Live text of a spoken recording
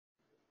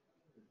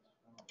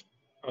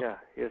Yeah,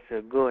 yes,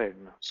 sir. Go ahead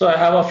now. So I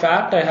have a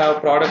fact, I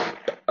have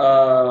product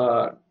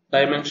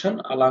dimension,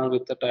 along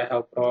with that I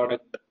have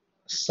product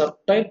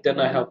subtype, then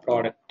I have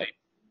product type.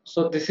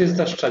 So this is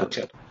the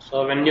structure.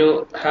 So when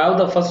you have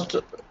the first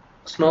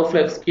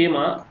snowflake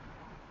schema,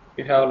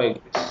 you have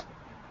like this.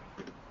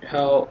 You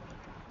have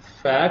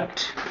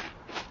fact,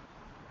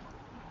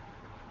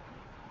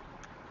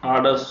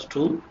 orders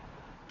to,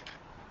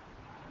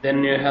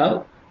 then you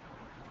have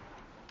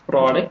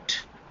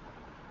product,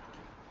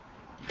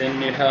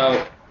 then you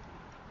have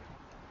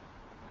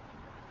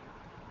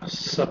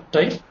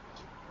subtype,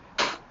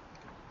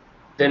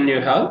 then you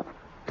have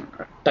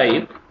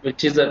type,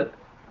 which is a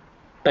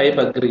type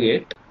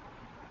aggregate.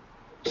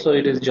 So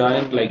it is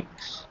joined like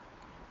this.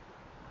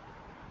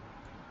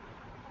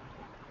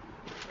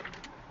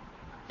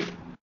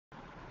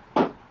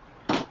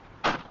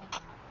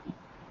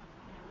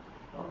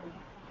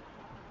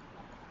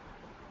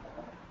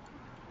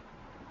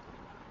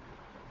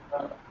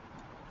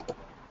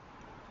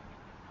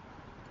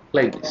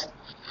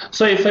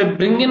 So if I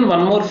bring in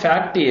one more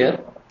fact here,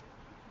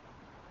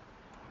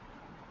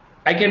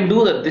 I can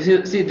do that. This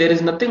is, see, there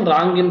is nothing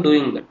wrong in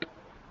doing that.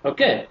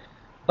 Okay.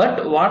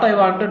 But what I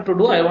wanted to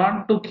do, I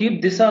want to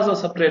keep this as a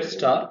separate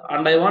star,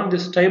 and I want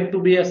this type to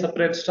be a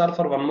separate star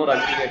for one more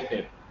aggregate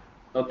type.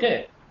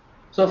 Okay.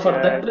 So for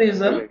Yeah, that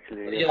reason,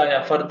 actually, yes.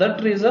 yeah, for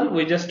that reason,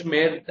 we just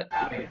made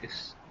like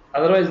this.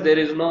 Otherwise, there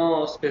is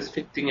no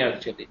specific thing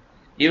actually.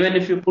 Even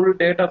if you pull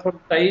data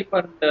from type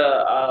and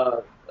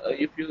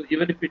if you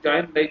even if you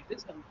join like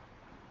this and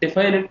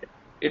define it,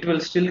 it will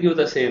still give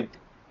the same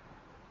thing.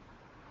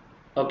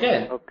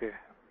 Okay. Okay.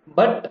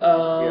 But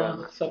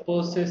Yeah.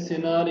 suppose a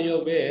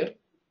scenario where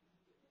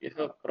you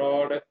have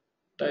product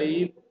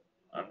type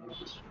and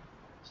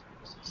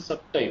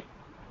subtype.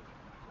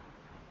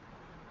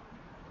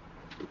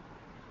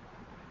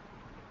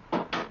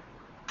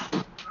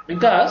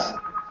 Because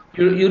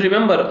you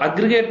remember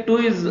aggregate 2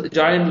 is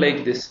joined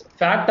like this.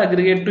 Fact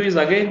aggregate 2 is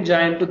again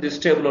joined to this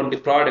table only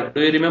product.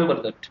 Do you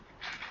remember that?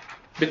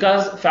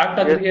 Because fact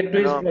Yes, aggregate 2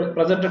 I is know.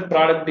 presented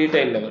product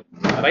detail level,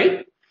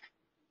 right?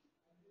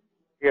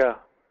 Yeah,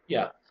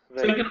 Yeah.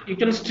 So right. you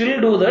can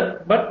still do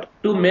that, but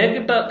to make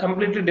it a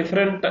completely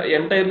different,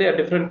 entirely a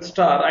different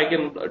star, I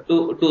can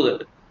do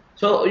that.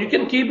 So you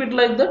can keep it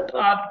like that, Oh,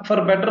 or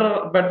for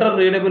better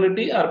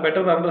readability or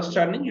better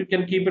understanding, you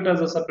can keep it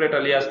as a separate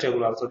alias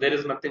table also. There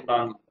is nothing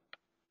wrong.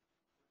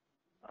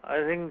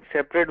 I think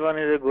separate one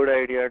is a good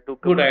idea to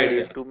Good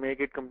idea. complete to make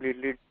it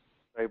completely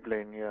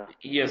pipeline. Yeah.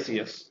 Yes,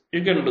 yes,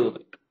 you can do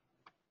that.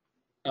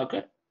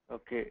 Okay.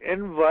 Okay.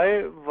 And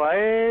why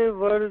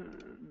were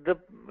the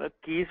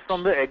keys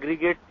from the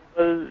aggregate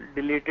table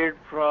deleted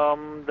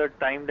from the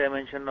time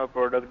dimension or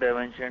product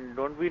dimension?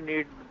 Don't we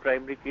need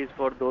primary keys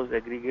for those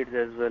aggregates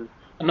as well?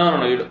 No,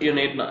 no, no. You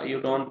need not.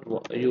 You don't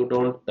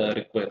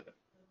require that.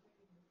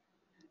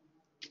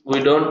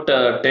 We don't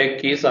take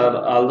keys or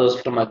all those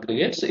from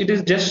aggregates. It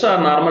is just a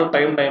normal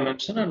time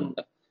dimension, and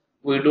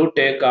we do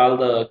take all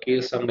the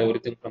keys and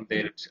everything from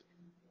there itself.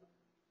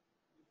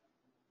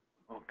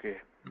 Okay.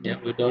 Yeah,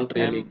 we don't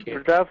really And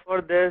care. Pratap,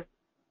 for this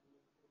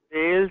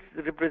sales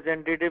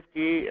representative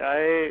key,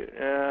 I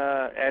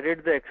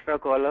added the extra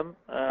column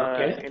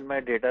Okay, in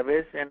my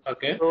database, and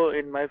okay, also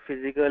in my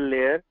physical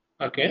layer,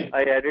 okay,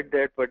 I added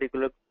that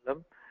particular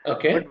column. But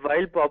okay,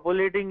 while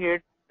populating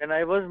it, when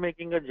I was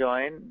making a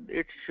join,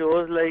 it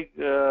shows like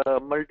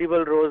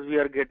multiple rows we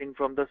are getting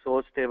from the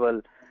source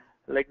table,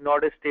 like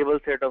not a stable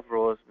set of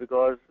rows,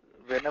 because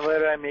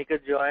whenever I make a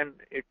join,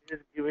 it is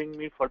giving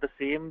me for the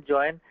same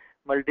join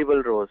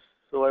multiple rows.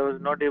 So I was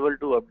not able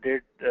to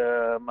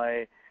update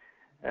my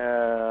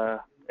uh,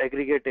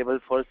 aggregate table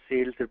for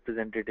sales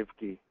representative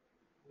key.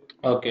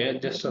 okay.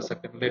 Just a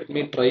second. Let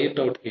me try it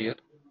out here.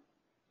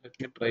 Let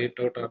me try it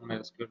out on my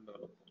SQL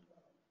developer.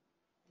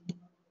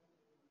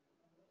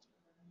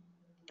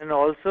 And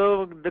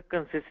also the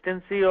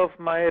consistency of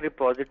my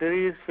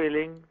repository is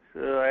failing.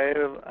 So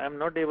I'm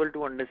not able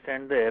to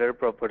understand the error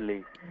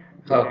properly.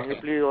 So can you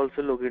Okay, please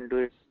also look into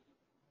it?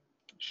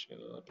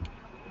 sure.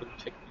 We'll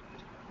check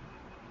it.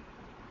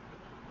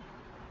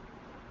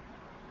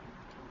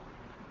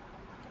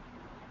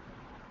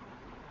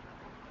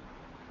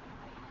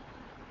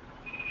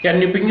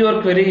 Can you ping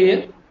your query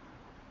here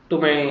to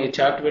my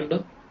chat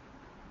window?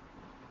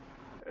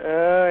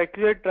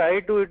 Actually, I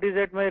tried to. It is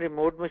at my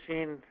remote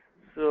machine,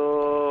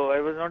 so I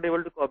was not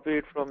able to copy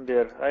it from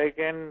there. I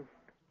can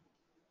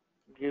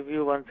give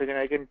you 1 second.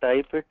 I can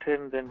type it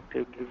and then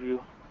to give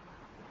you.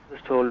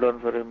 Just hold on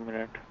for a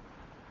minute.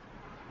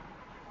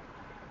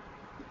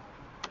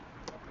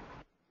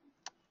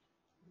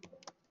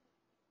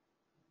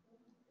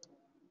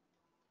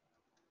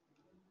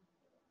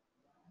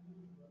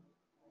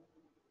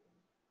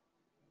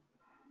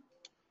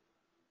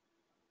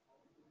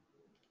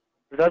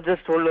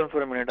 Just hold on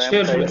for a minute. I am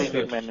Sure, sure, typing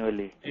sure. it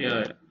manually. Yeah,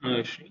 yeah, no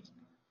issues.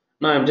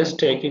 No, I'm just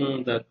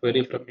taking the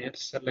query from here.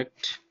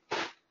 Select.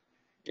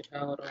 We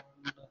have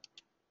around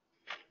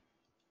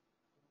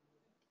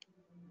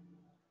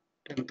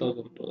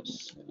 10,000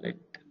 rows.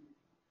 Select.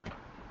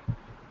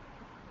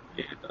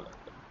 Yeah.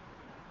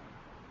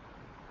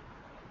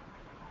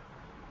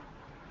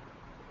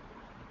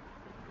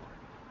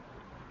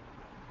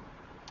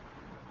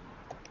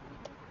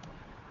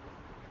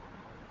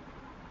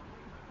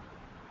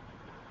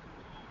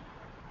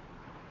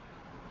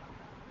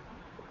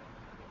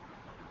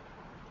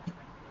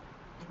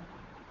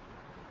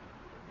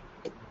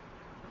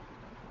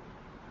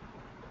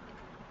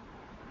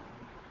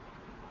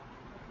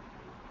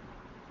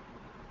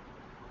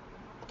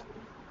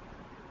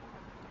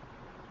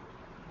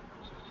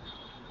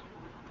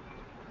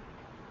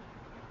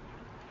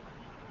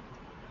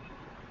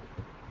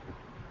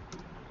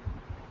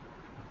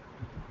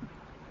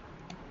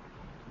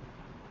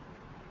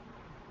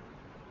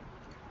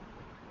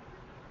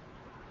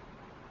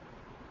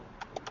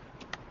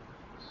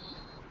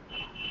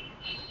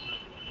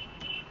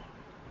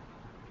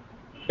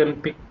 can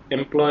pick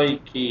employee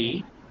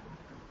key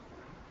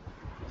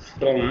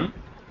from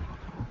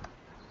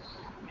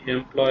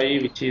employee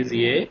which is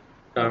A,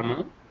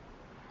 comma,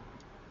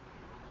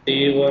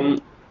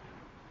 D1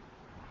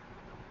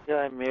 Yeah,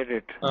 I made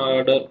it.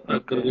 order Okay.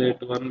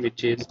 aggregate one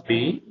which is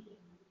B,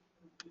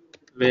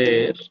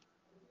 where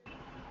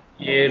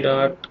A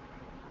dot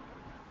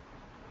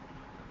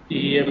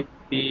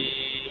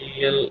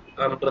empl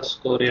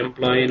underscore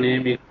employee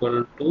name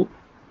equal to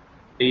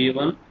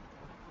D1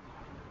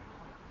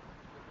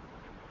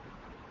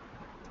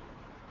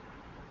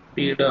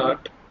 P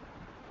dot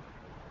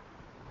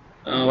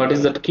what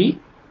is that key?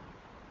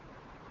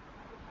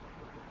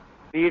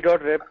 B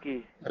dot rep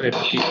key. Rep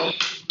key.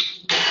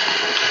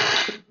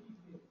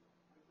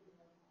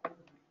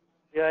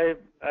 Yeah,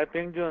 I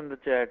pinged you on the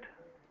chat.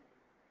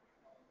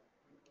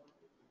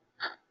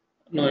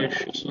 No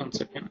issues. One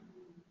second.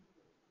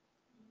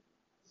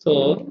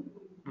 So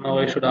now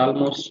I should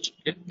almost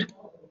get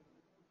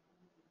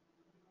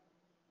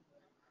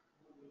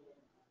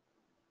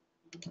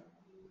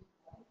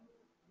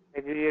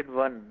Aggregate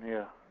 1.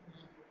 Yeah.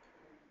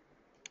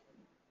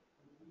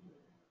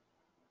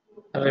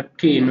 rep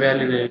key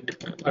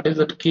invalidate. What is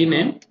that key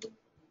name?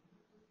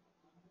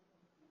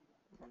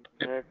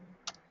 That.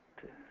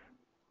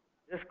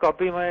 Just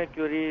copy my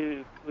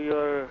query to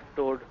your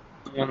Toad,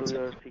 One to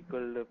your second.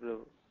 SQL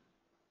developer.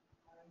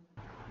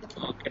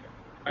 Okay.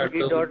 I B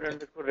do. dot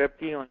underscore rep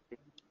key only.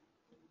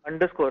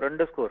 Underscore.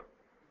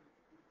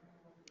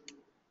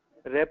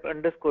 Rep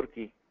underscore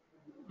key.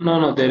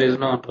 No, there is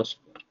no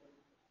underscore.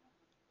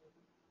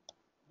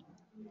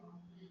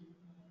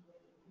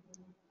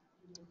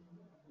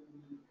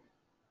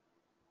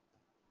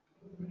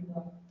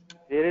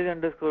 There is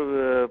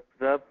underscore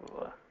rep.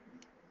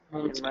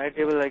 One In second. my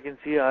table, I can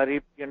see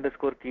rep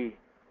underscore key.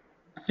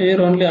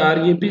 Here only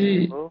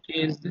REP Oh,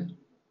 key is there.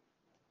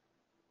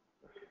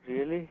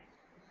 really?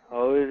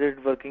 How is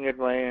it working at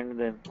my end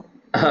then?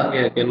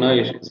 Okay, no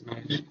issues, no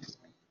issues.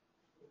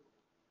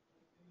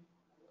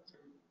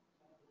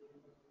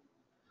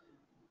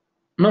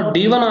 No,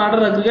 D1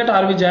 order aggregate,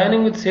 are we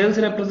joining with sales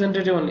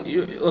representative only?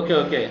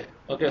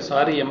 Okay,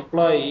 sorry,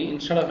 employee,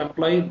 instead of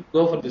employee,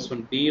 go for this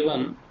one,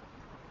 D1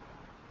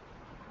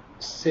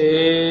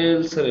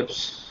 sales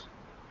reps.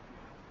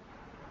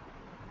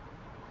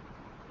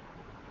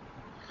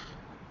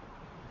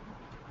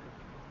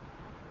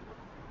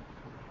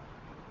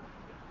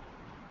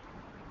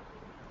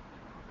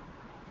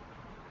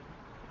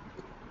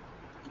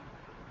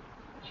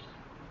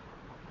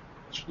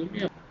 Should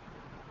be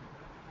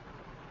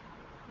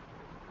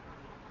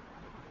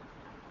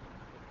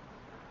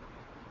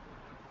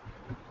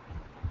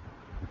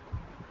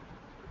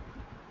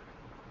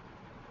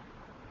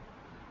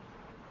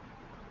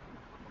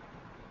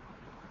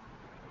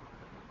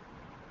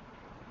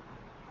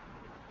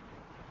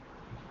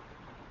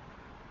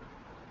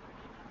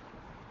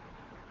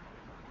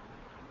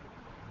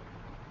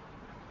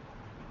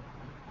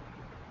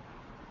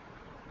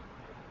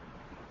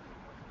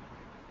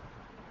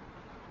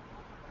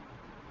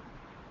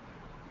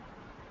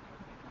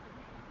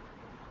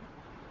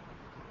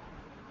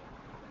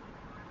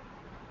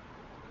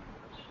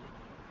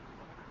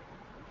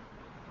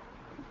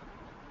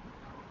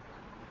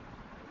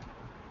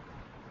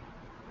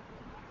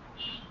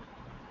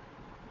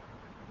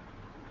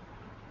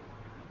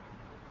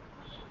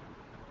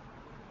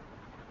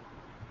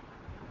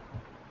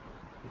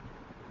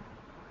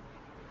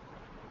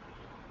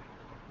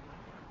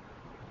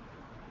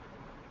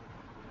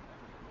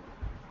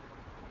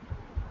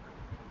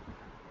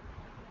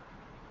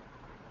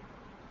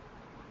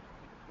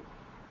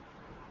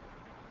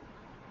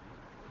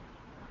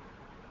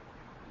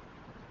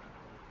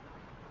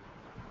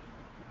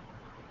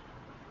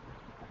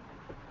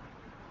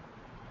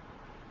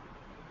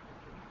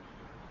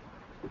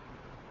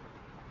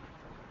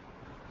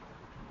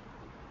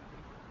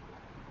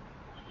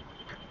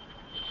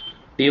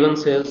D1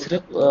 sales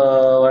rep,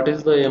 what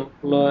is the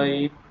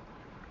employee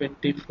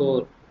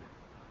 24?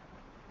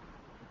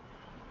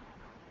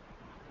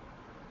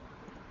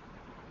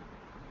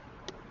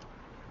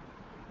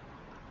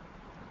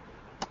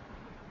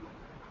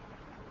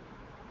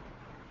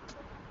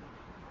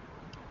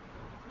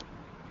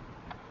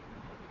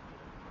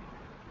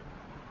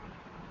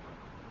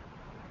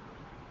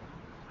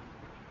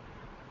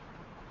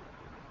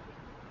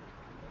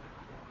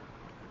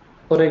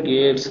 For a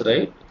gates,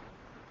 right?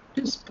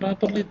 It is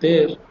properly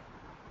there.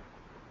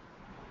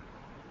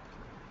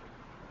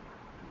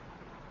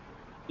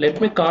 Let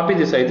me copy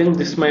this. I think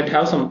this might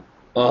have some.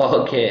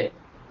 Oh, okay.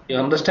 You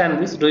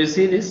understand this? Do you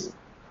see this?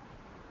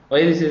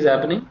 Why this is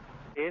happening?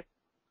 Space,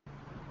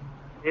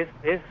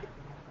 space.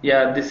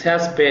 Yeah, this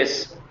has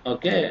space.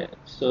 Okay.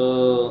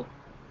 So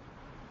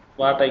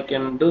what I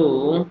can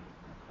do,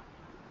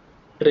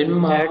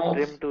 trim Add off,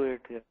 trim to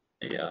it. Yeah.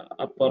 yeah,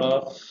 upper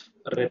of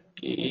red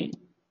key.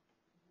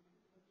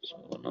 So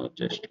now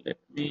just let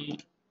me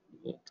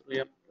go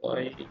through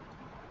employee.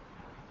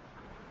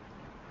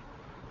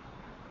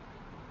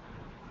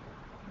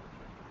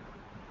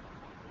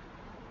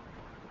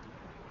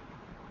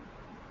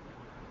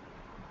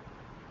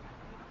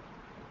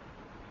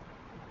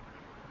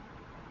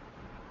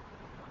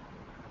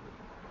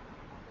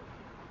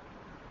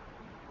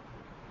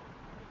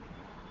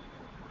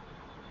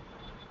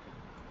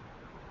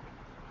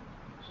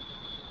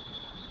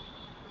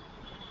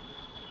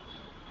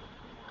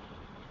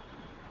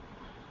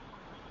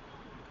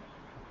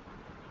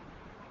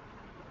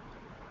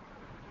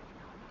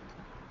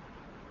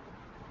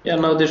 Yeah,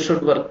 now this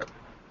should work.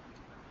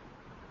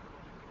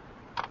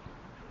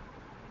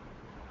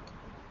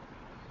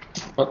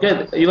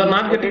 Okay, you are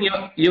not But getting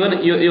it,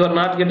 even you are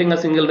not getting a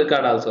single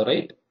record also,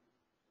 right?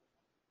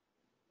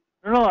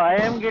 no, I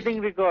am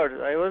getting records.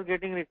 I was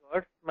getting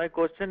records. My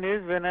question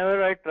is,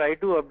 whenever I try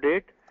to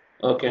update,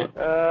 Okay.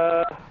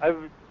 uh,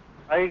 I've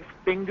I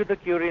pinged you the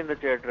query in the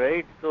chat,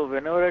 right? So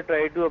whenever I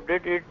try to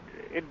update it,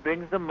 it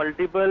brings the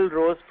multiple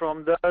rows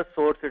from the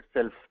source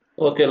itself.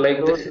 Okay, like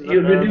So this.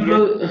 You did you we are,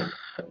 do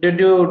did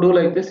you do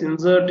like this?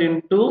 Insert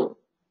into.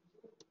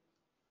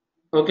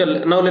 Okay,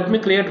 now let me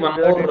create one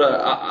insert more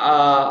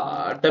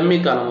into.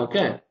 dummy column.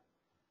 Okay, Okay.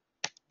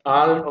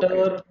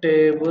 alter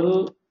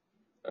table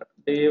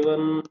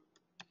D1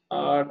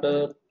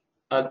 order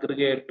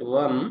aggregate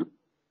one.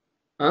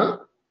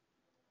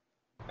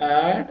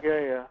 Add Yeah,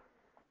 yeah,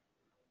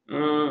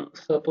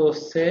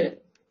 suppose say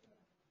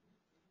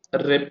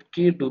rep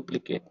key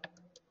duplicate.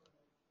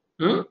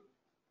 Hmm?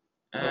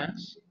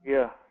 As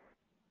yeah.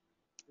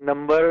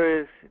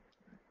 Number is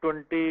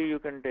 20. You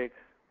can take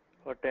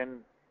or 10.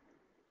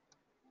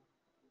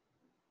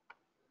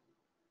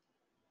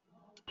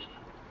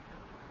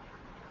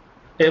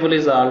 table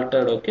is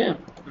altered. Okay,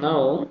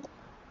 now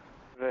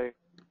Right.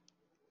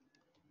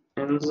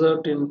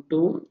 insert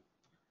into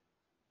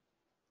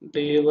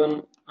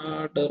D1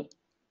 order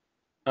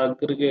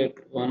aggregate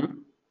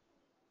one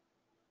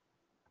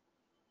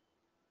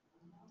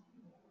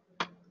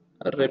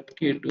rep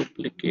key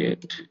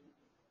duplicate.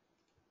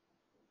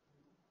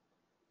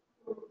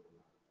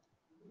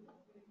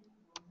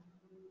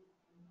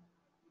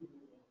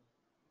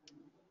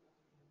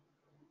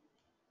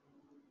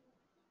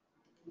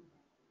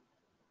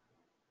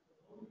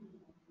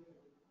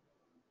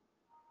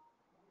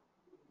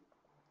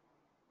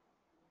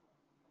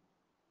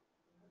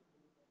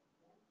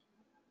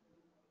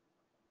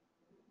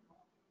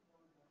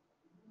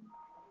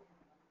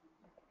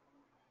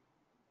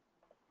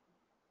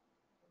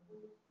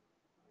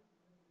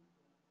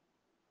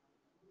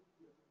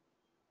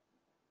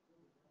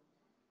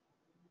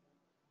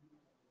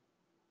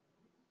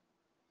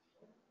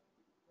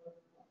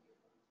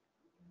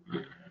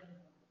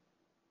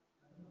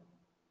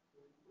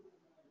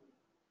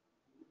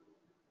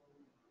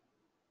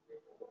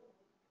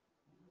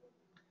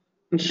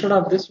 Instead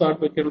of this, what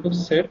we can do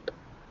set.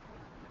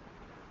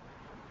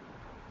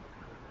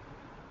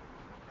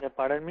 Yeah,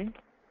 pardon me.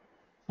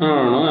 No,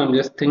 I'm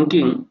just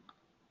thinking.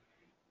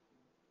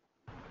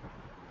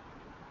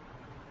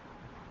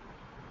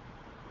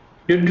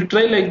 Did you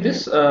try like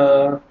this?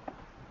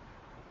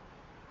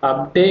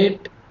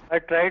 Update I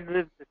tried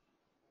with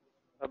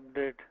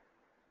update.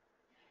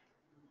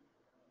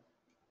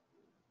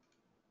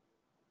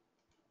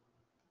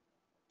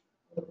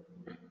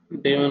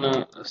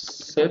 D1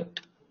 set.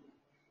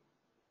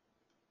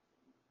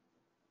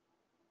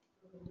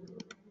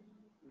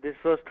 This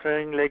was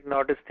throwing like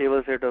not a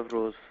stable set of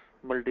rows,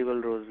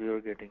 multiple rows we were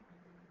getting.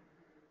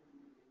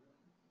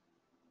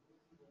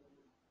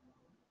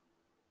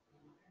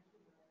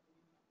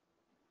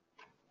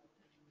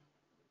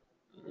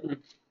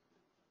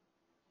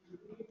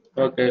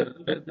 Okay,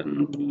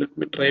 then let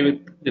me try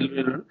with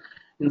delivery.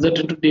 Insert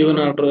into D1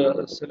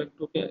 order. Select.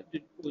 Okay,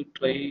 did we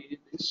try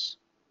this?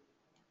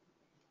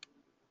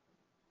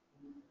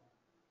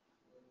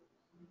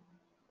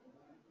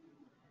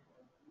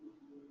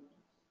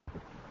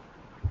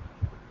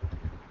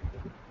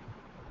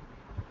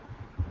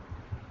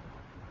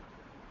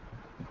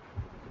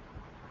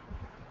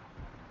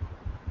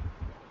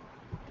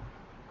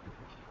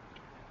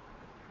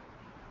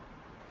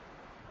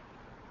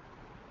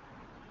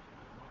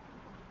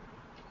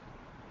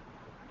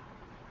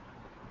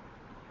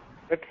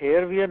 But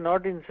here we are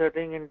not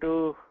inserting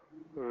into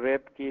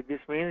rep key. This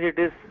means it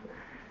is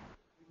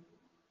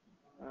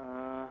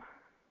uh,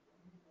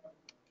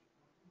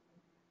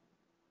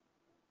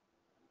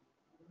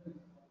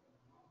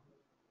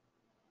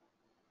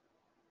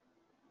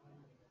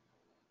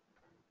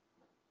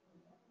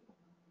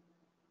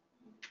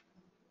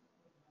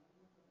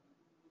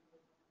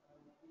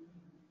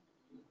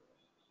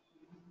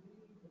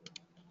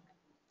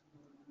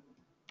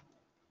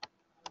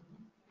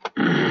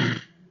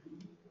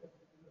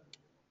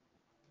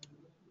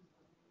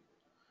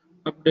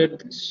 Update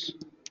this.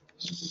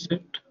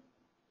 Set.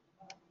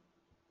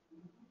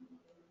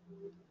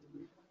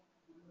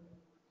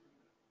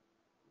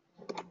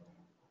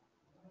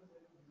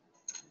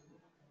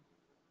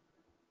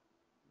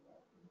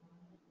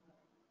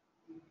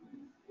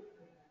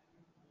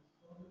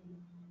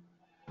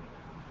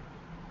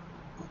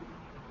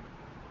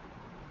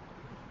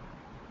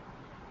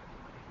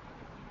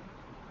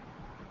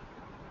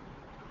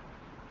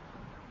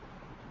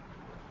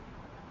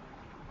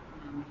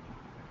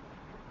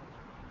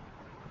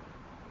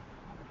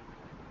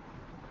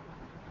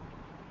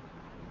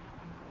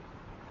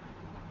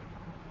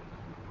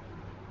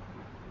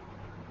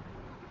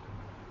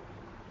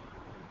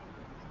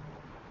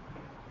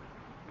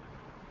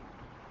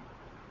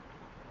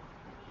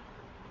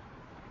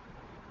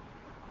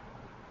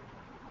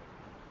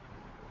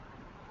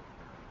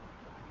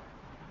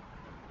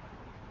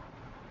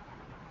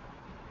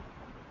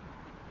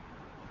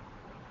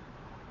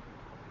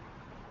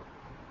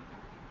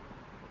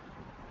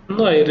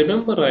 No, I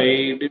remember I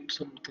did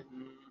something.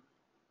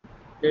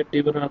 Get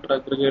even after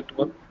aggregate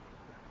one.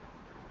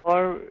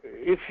 Or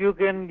if you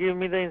can give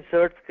me the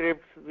insert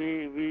scripts,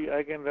 we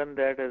I can run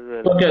that as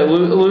well. Okay, we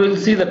will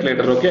see that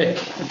later. Okay,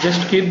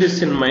 just keep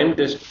this in mind.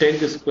 Just take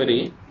this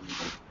query.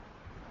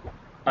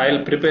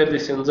 I'll prepare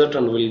this insert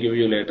and we'll give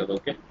you later.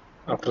 Okay,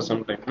 after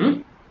some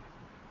time.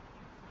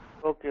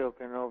 Okay,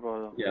 okay, no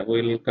problem. Yeah,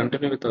 we'll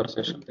continue with our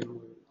session. Then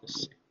we'll just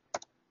see.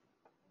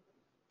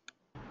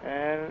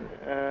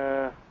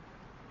 And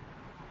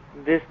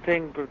this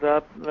thing,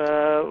 Pratap,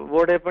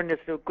 what happened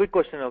yesterday? Quick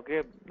question,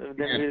 okay? Then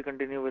Yeah. we'll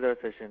continue with our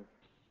session.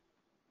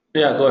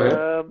 Yeah, go ahead.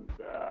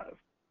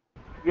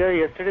 Yeah,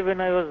 yesterday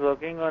when I was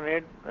working on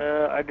it,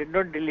 I did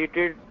not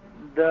deleted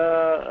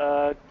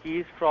the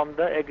keys from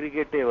the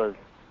aggregate tables,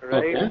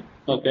 right? Okay.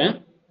 Okay.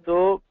 So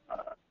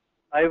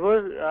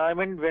I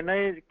mean, when I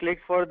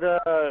clicked for the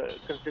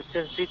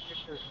consistency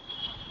check,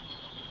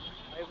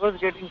 I was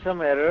getting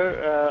some error.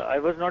 I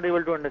was not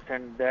able to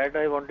understand that.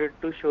 I wanted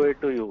to show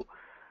it to you.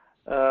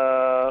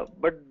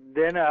 But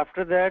then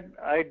after that,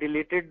 I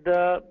deleted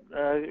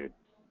the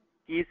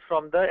keys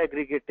from the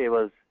aggregate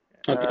tables.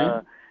 Okay.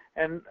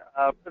 And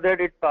after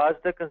that, it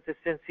passed the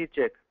consistency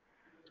check.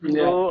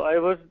 Yeah. So I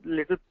was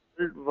little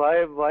puzzled,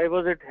 why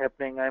was it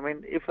happening? I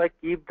mean, if I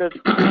keep the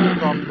keys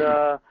from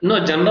the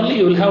No, generally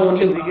you will have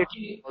only one aggregate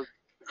key. tables,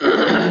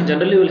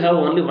 Generally, you will have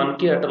only one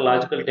key at a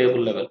logical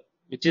table level,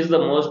 which is the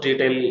most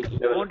detailed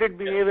level. won't it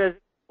behave as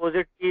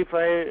opposite key if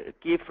I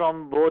keep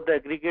from both the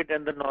aggregate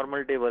and the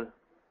normal table?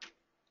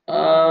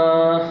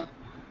 Uh,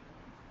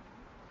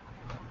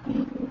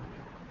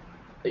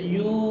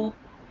 you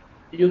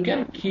you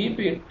can keep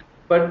it,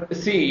 but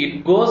see,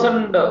 it goes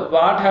and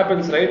what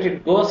happens, right?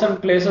 It goes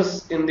and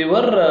places in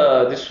your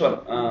this one.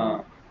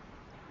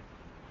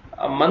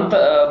 A month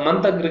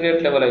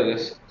aggregate level, I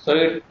guess. So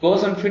it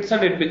goes and fits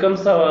and it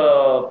becomes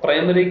a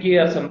primary key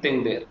or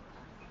something there.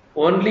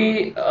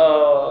 Only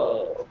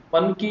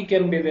one key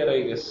can be there,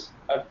 I guess,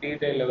 at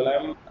detail level.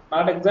 I'm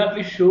not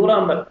exactly sure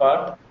on that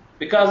part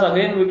because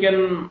again we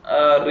can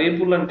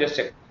repull and just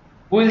check.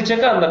 We will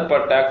check on that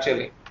part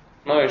actually.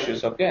 No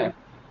issues, okay?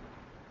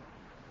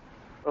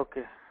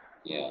 Okay.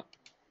 Yeah.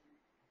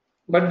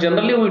 But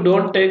generally we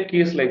don't take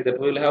keys like that.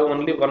 We'll have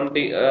only one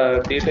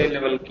detail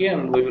level key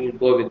and we will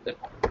go with that.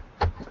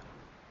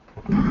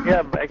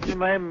 Yeah, actually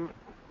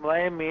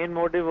my main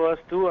motive was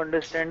to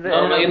understand the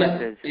No, no, error in a,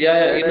 message. yeah,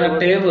 yeah, That in I a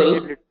was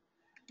finding it table,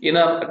 in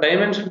a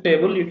dimension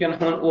table, you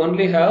can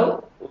only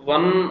have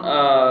one,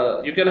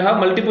 you can have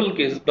multiple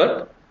keys,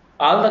 but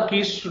all the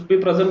keys should be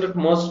present at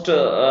most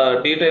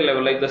detail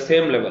level, like the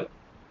same level.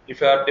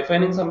 If you are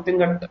defining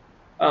something at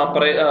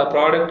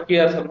product key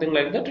or something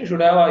like that, you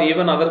should have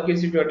even other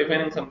keys. If you are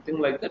defining something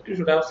like that, you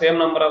should have same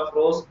number of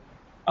rows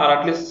or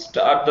at least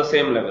at the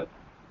same level.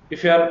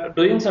 If you are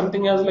doing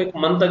something as like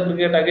month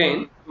aggregate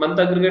again, month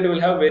aggregate will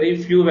have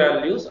very few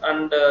values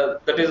and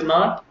that is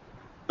not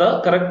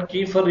the correct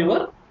key for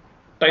your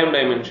time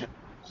dimension.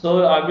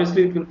 So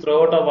obviously it will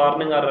throw out a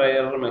warning or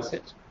error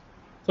message.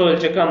 So we'll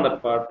check on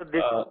that part.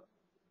 so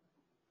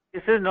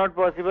this is not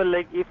possible.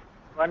 Like if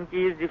one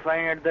key is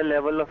defined at the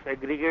level of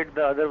aggregate,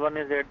 the other one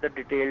is at the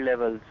detailed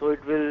level. So it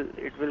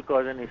will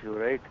cause an issue,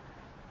 right?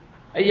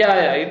 Yeah,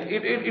 yeah,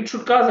 it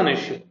should cause an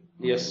issue.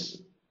 Yes,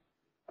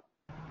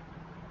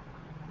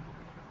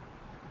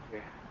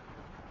 Okay.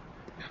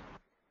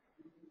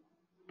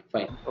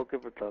 fine. Okay,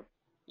 Pratap.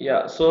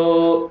 Yeah,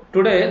 so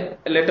today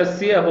let us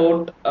see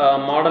about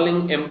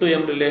modeling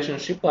M2M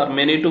relationship or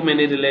many to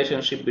many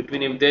relationship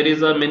between, if there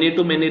is a many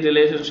to many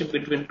relationship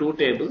between two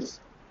tables,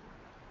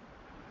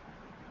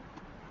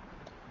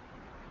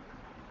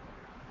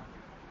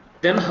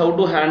 then how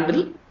to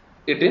handle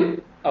it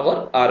in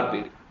our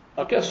RPD.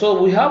 Okay,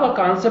 so we have a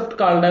concept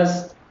called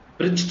as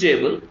bridge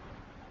table.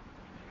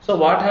 So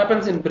what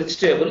happens in bridge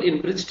table?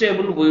 In bridge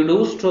table, we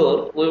do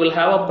store, we will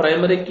have a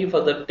primary key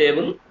for the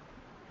table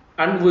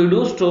and we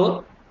do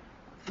store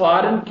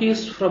foreign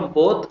keys from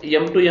both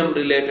M to M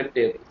related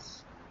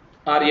tables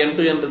or N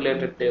to N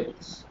related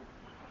tables.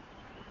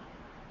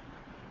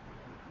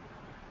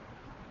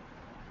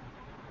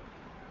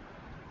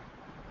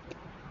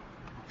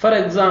 For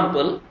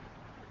example,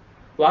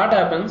 what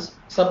happens?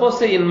 Suppose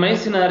say in my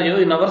scenario,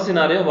 in our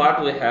scenario,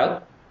 what we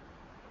have,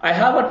 I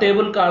have a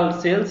table called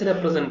sales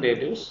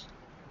representatives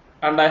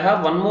and I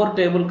have one more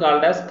table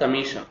called as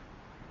commission,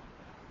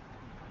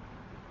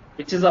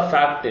 which is a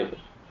fact table.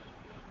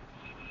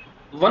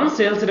 One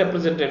sales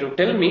representative,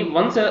 tell me,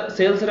 one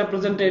sales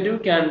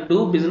representative can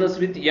do business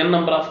with n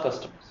number of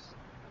customers.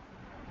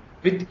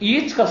 With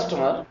each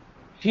customer,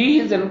 he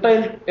is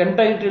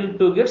entitled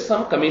to get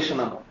some commission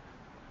amount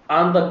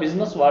on the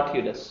business what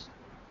he does.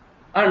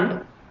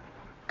 And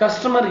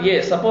customer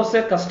A, suppose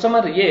say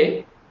customer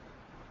A,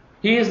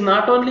 he is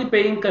not only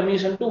paying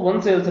commission to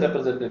one sales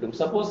representative.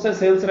 Suppose say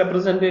sales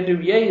representative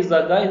A is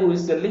the guy who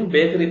is selling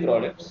bakery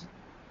products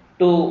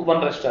to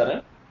one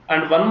restaurant,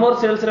 and one more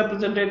sales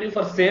representative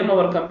for same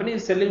our company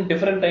is selling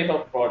different type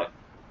of product.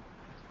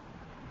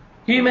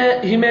 He may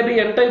be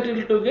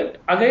entitled to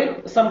get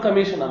again some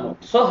commission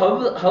amount. So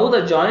how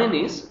the join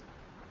is,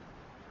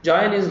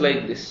 Join is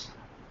like this.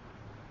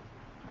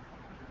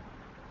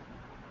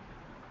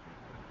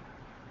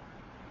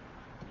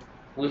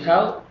 We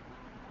have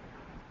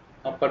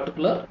a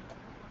particular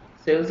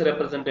sales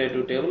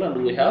representative table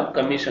and we have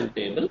commission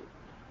table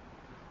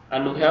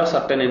and we have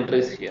certain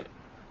entries here.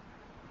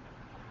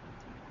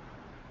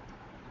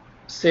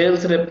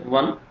 Sales rep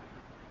 1,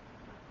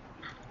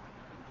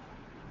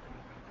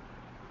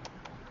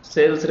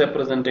 sales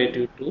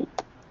representative 2,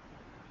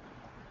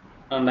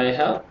 and I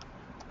have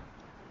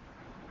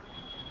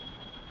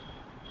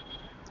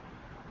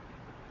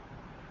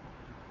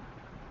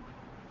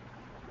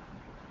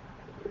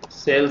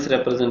sales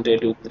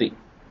representative 3.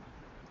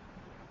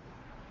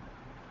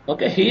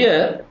 Okay,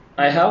 here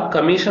I have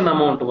commission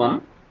amount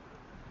 1.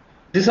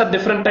 These are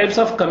different types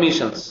of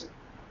commissions.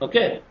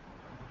 Okay,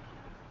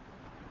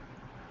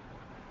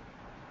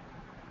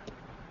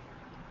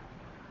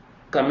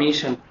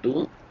 commission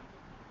 2,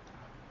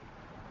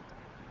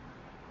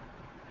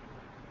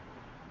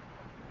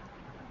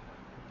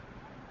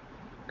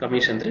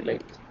 commission 3,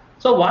 like this.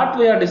 So what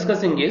we are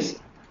discussing is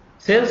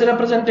sales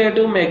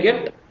representative may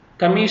get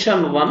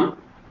commission 1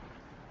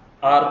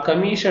 or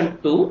commission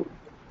 2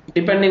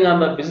 depending on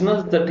the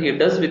business that he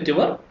does with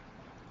your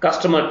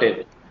customer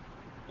table.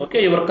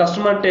 Okay, your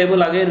customer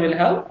table again will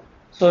have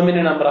so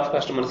many number of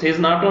customers. He is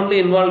not only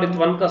involved with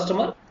one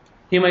customer,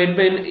 he might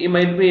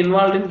be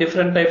involved in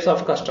different types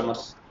of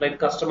customers, like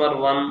customer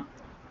 1,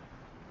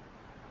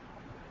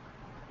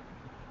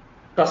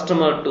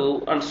 customer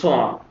 2, and so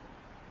on.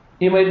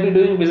 He might be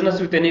doing business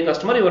with any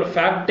customer. Your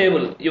fact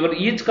table,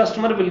 each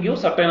customer will give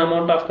certain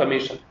amount of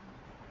commission.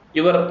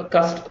 Your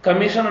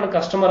commission and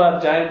customer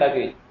are joined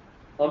again.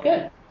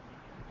 Okay.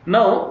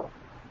 Now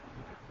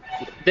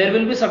there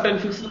will be certain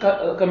fixed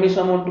commission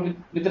amount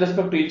with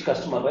respect to each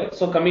customer, right?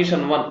 So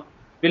commission 1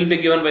 will be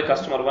given by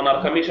customer 1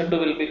 or commission 2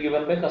 will be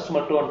given by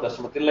customer 2 and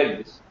customer 3, like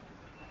this.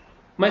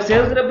 My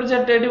sales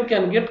representative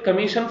can get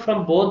commission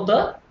from both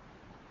the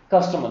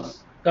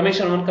customers,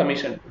 commission 1,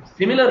 commission 2.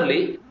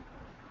 Similarly,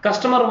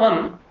 customer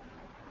 1,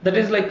 that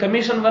is like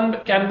commission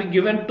 1 can be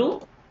given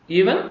to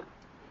even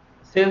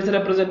sales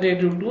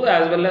representative 2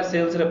 as well as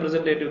sales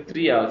representative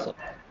 3 also.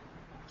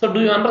 So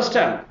do you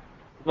understand?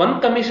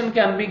 One commission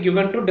can be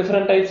given to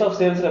different types of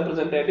sales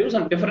representatives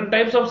and different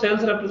types of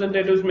sales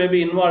representatives may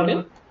be involved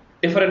in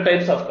different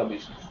types of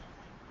commissions.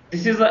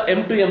 This is a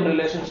M2M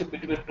relationship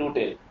between two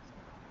tables.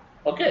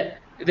 Okay,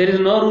 there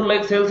is no rule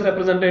like sales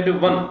representative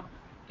 1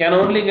 can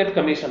only get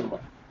commission 1.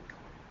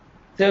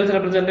 Sales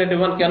representative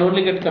 1 can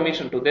only get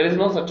commission 2. There is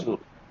no such rule.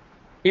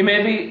 He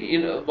may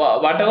be,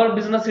 whatever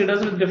business he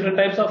does with different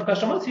types of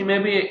customers, he may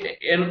be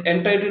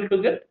entitled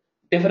to get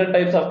different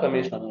types of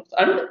commission amounts.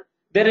 And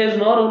there is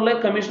no rule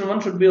like commission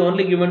 1 should be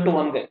only given to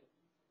one guy.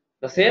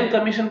 The same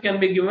commission can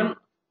be given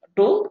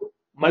to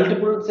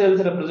multiple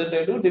sales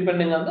representatives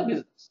depending on the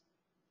business.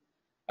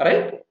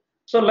 Alright?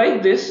 So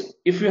like this,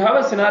 if you have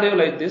a scenario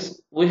like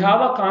this, we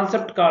have a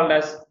concept called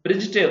as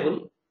bridge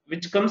table,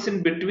 which comes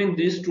in between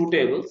these two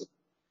tables.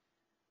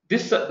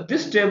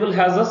 This table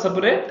has a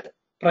separate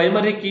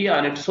primary key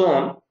on its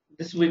own.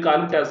 This we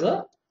call it as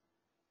a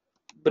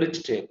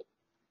bridge table.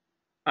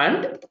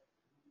 And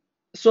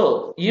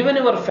so even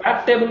your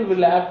fact table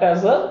will act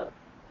as a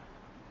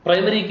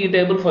primary key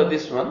table for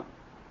this one,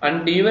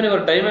 and even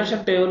your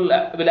dimension table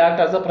will act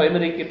as a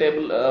primary key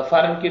table,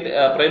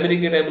 primary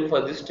key table for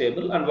this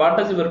table. And what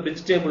does your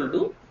bridge table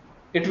do?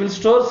 It will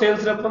store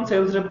sales rep 1,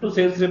 sales rep 2,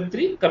 sales rep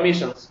 3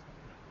 commissions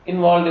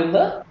involved in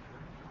the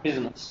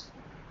business.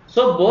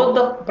 So both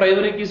the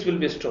primary keys will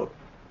be stored.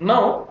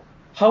 Now,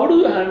 how do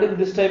you handle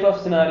this type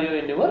of scenario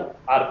in your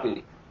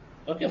RPD?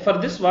 Okay, for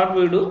this what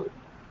we do,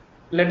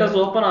 let us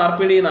open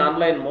RPD in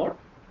online mode.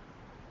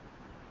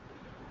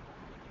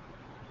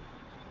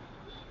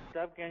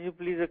 Sir, can you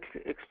please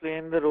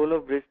explain the role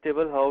of bridge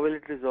table? How will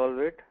it resolve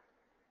it?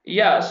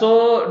 Yeah,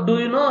 so do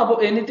you know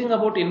about anything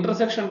about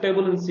intersection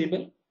table in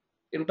CBEL?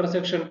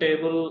 Intersection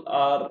table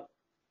or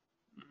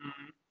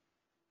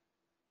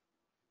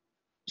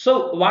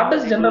so what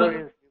does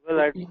generally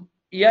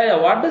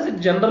what does it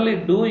generally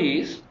do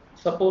is,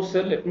 suppose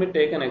say, let me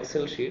take an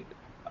Excel sheet.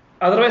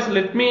 Otherwise,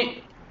 let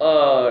me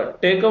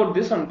take out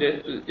this and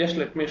just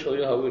let me show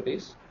you how it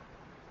is.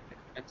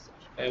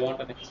 I want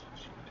an Excel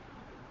sheet.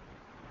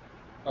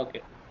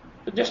 Okay,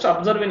 so just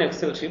observe in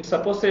Excel sheet.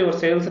 Suppose say your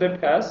sales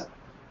rep has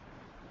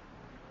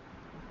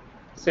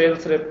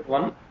sales rep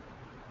 1.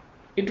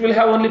 It will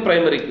have only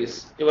primary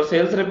keys. Your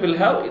sales rep will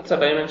have, it's a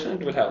dimension,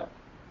 it will have.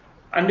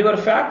 And your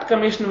fact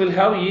commission will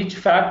have each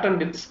fact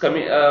and its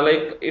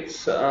like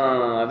it's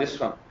this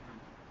one.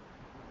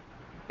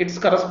 It's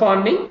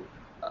corresponding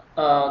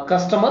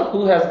customer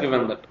who has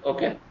given that.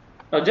 Okay.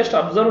 Now just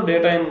observe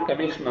data in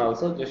commission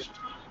also. Just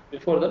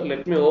before that,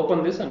 let me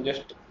open this and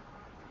just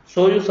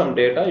show you some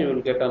data. You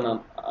will get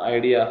an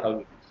idea how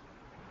it is.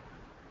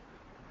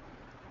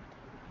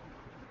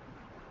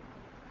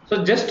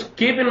 So just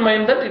keep in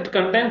mind that it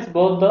contains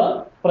both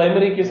the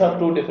primary keys of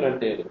two different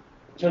tables.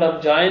 Instead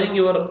of joining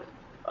your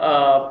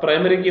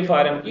primary key,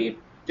 foreign key, it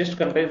just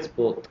contains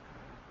both.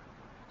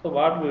 So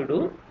what we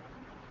do,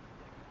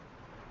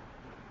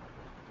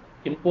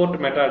 import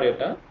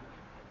metadata.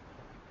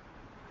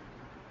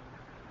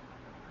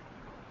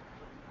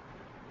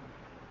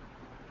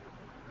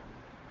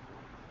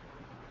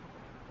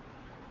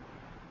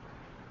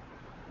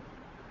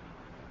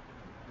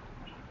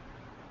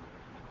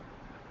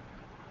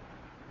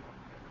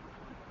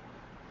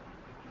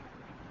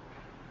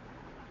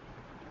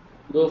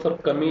 Go for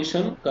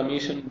commission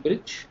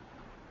bridge,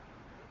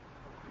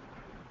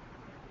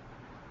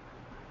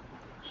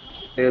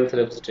 sales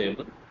reps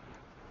table.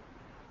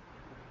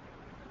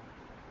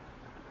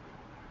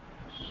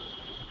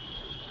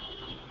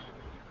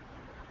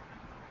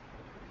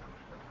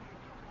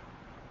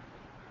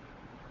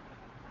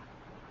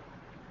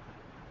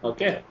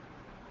 Okay,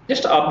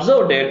 just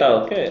observe data.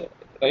 Okay,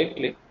 right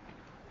click.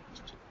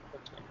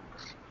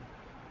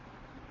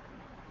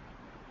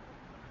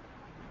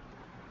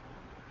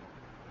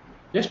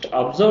 Just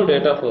observe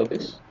data for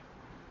this.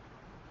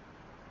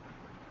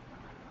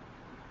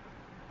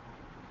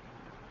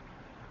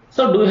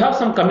 So do you have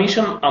some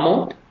commission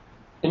amount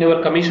in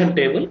your commission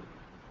table?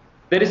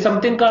 There is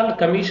something called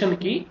commission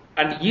key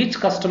and each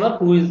customer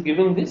who is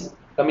giving this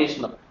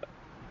commission amount.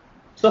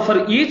 So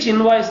for each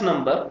invoice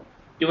number,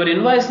 your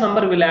invoice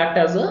number will act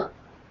as a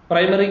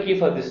primary key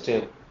for this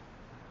table,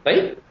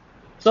 right?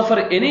 So for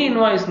any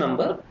invoice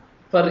number,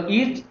 for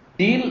each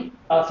deal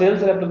a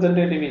sales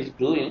representative is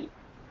doing,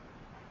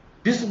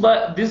 this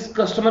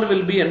customer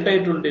will be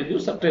entitled to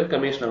give certain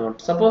commission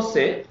amount. Suppose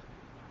say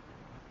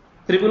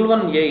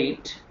 1118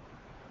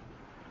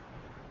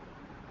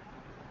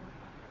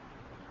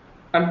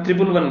 and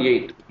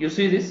 1118. You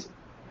see this?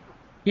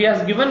 He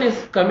has given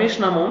his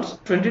commission amounts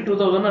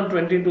 22,000 and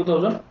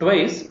 22,000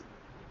 twice,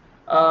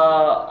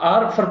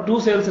 or for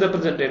two sales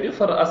representatives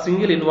for a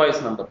single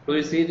invoice number. Do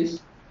you see this?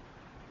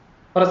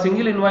 For a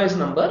single invoice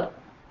number,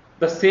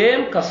 the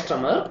same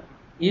customer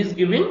is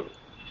giving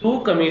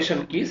two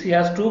commission keys. He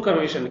has two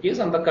commission keys,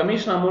 and the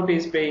commission amount he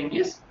is paying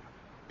is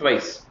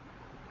twice.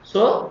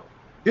 So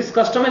this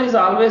customer is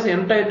always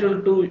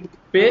entitled to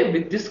pay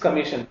with this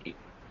commission key.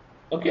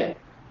 Okay,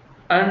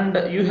 and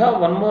you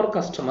have one more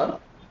customer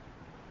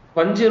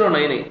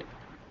 1098,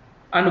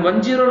 and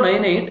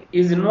 1098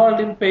 is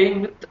involved in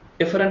paying with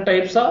different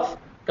types of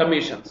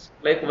commissions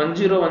like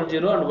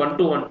 1010 and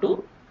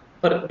 1212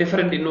 for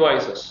different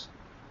invoices.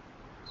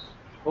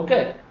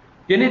 Okay,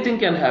 anything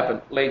can happen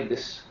like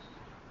this.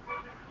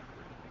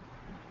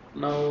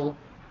 Now,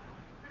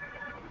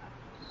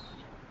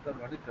 sir,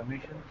 what is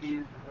commission key?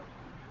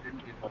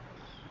 Didn't get it.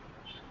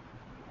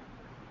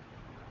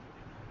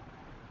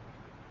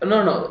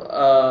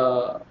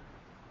 no.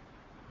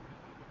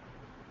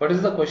 What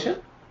is the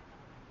question?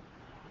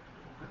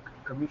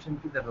 Commission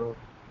key, the row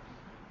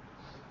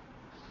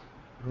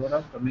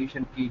of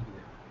commission key here.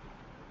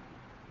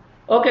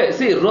 Okay,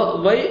 see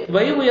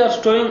why we are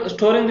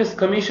storing this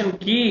commission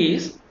key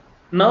is,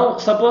 now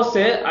suppose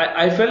say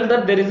I felt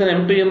that there is an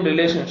M2M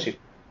relationship.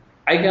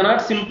 I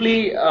cannot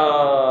simply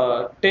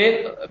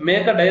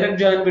make a direct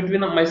join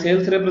between my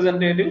sales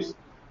representatives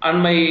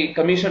and my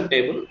commission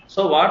table.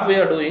 So what we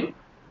are doing,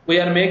 we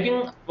are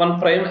making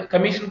one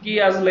commission key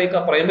as like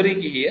a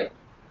primary key here,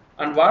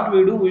 and what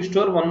we do, we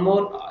store one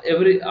more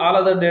all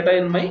other data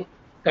in my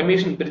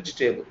commission bridge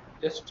table.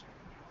 Just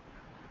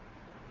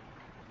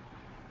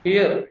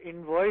here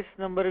Invoice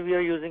number we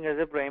are using as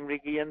a primary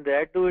key, and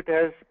that too it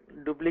has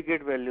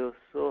duplicate values.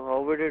 So how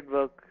would it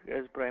work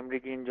as primary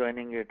key in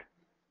joining it?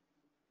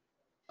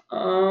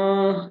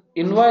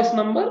 invoice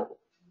number?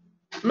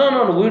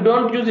 No, we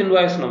don't use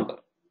invoice number.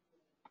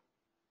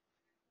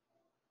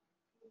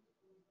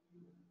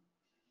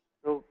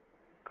 So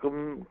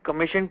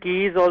commission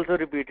key is also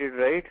repeated,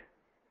 right?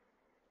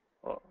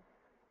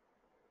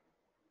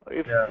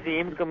 If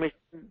same commission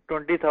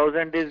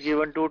 20,000 is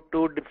given to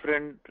two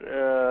different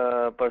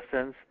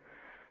persons,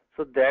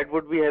 so that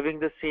would be having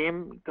the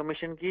same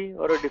commission key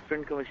or a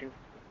different commission?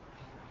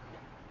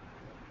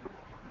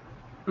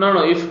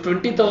 No, if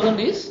 20,000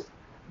 is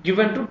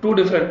given to two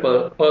different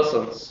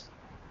persons.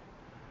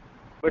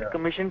 But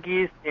commission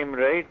key is same,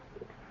 right?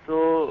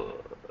 So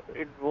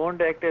it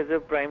won't act as a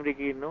primary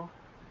key, no?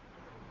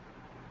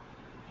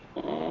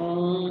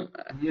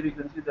 Here you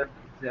can see that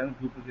it's having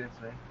duplicates,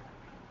 right?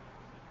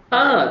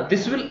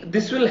 This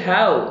will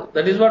have,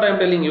 that is what I am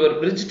telling you. Your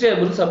bridge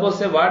table, suppose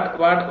say what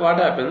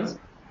happens.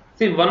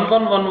 See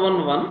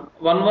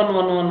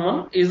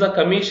 111111 is a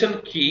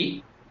commission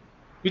key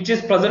which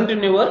is present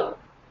in your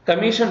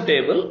commission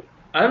table,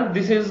 and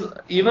this is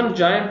even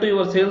joined to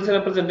your sales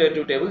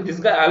representative table.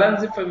 This guy Alan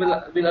Zip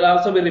will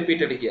also be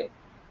repeated here.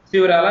 So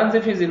your Alan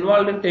Zip is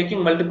involved in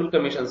taking multiple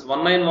commissions,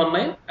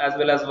 1919 as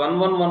well as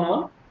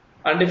 1111,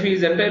 and if he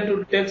is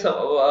entitled to take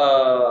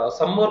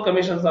some more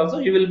commissions also,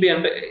 he will be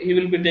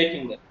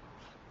taking them.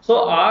 So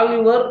all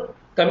your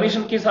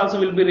commission keys also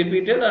will be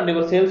repeated, and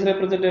your sales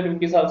representative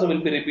keys also will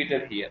be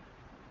repeated here.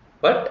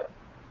 But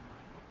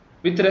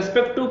with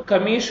respect to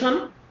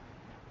commission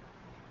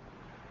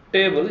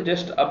table,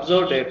 just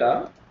observe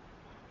data.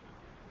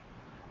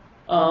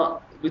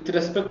 With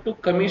respect to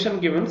commission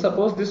given,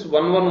 suppose this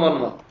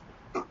 1111,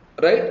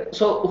 right?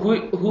 So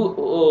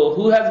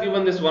who has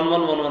given this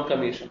 1111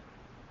 commission?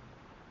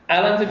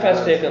 Alan has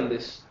Alan. taken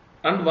this.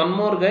 And one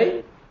more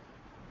guy.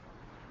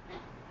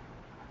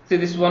 See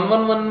this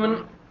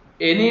 1111,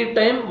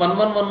 anytime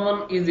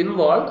 1111 is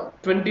involved,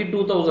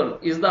 22,000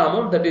 is the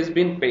amount that is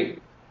being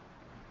paid.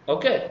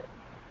 Okay.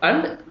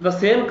 And the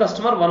same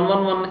customer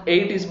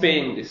 1118 is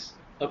paying this.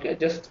 Okay,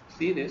 just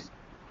see this.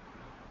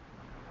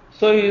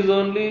 So he is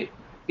only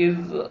is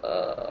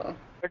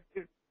But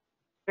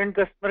different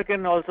customer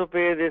can also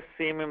pay this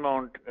same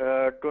amount,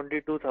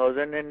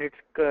 22,000, and its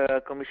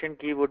commission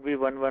key would be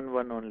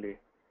 111 only.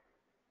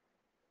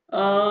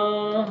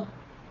 uh,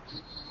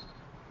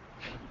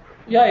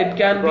 yeah, it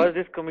can Because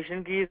be. this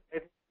commission key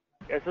is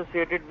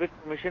associated with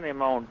commission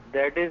amount.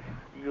 That is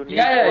unique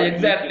Yeah, for each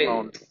exactly.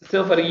 amount.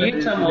 So for That each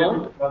is related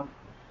amount, from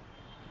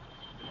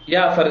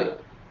yeah, for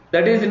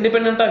that is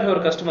independent of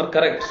your customer,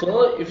 correct.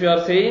 So if you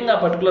are saying a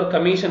particular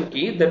commission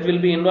key, that will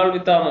be involved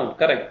with the amount,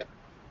 correct.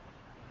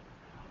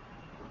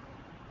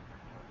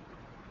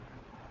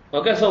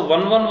 Okay, so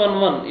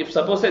 1111, if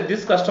suppose say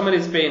this customer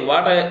is paying,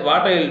 what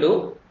I'll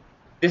do,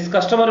 this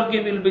customer key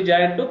will be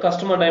joined to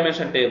customer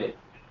dimension table.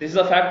 This is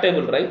a fact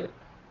table, right?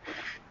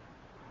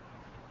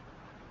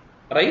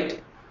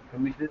 Right?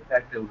 commission is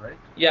active, right?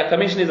 Yeah,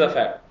 commission is a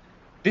fact.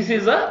 This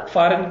is a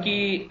foreign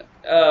key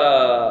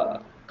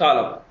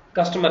column,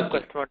 customer key.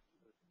 Customer.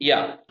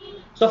 Yeah.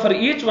 So for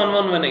each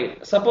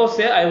 1118, suppose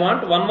say I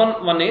want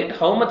 1118,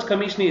 how much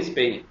commission is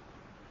paying?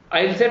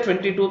 I'll say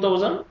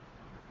 22,000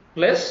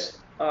 plus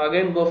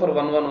again go for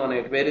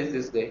 1118. Where is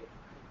this guy?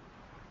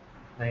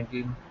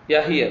 19.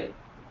 Yeah, here.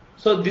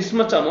 So this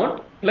much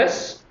amount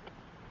plus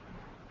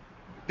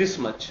this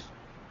much.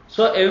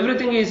 So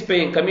everything is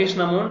paying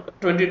commission amount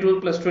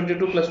 22 plus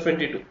 22 plus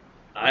 22.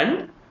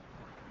 And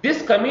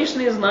this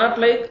commission is not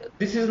like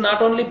this is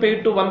not only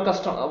paid to one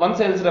customer, one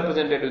sales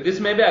representative. This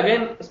may be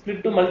again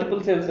split to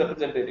multiple sales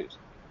representatives.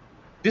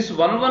 This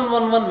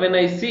 1111 when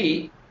I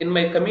see in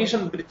my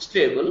commission bridge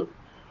table,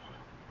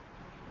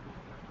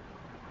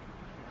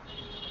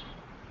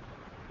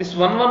 this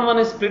 111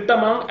 is split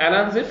among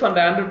Alan Ziff and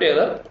Andrew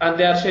Taylor and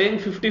they are sharing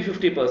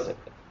 50-50%.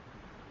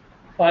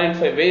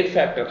 0.5 weight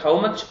factor. How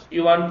much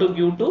you want to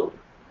give to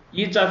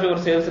each of your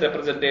sales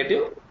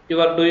representative you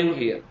are doing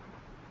here.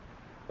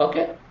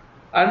 Okay.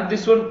 And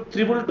this one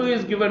 222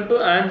 is given to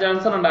Ann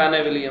Johnson and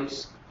Anna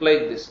Williams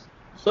like this.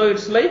 So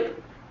it's like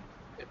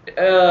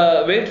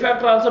weight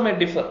factor also may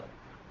differ.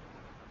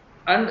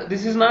 And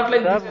this is not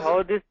like Sir, this.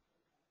 how this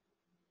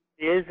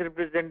sales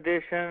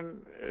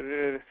representation,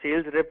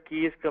 sales rep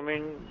key is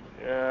coming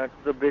to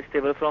the bridge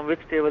table? From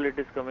which table it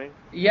is coming?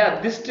 Yeah,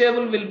 this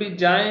table will be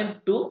joined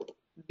to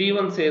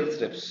D1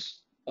 sales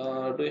reps.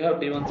 Do you have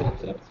D1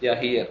 sales reps? Yeah,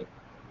 here.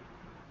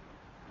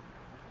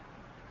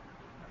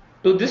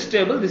 To this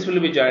table, this will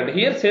be joined.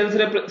 Here, sales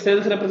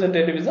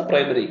representative is a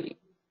primary key.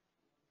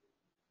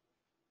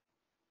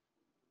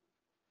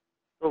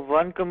 So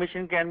one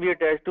commission can be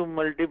attached to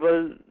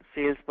multiple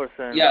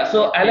salesperson. Yeah,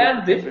 so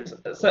Alan Sales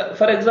Ziff, so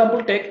for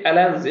example, take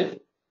Alan Ziff.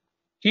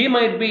 He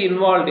might be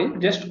involved in,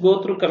 just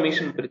go through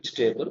commission bridge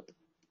table,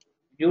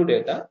 view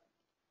data.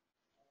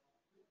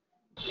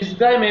 This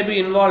guy may be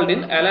involved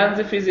in, Alan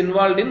Ziff is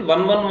involved in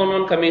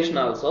 1111 commission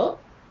also,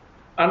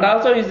 and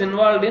also is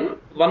involved in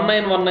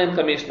 1919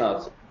 commission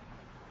also.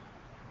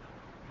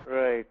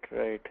 Right,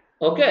 right.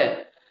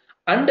 Okay.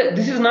 And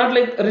this is not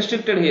like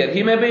restricted here.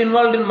 He may be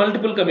involved in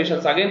multiple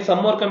commissions. Again,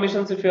 some more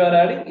commissions if you are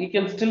adding, he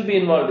can still be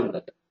involved in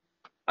that.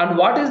 And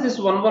what is this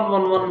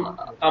 1111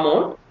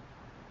 amount?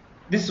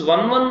 This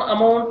 11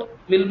 amount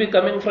will be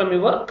coming from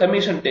your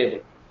commission table.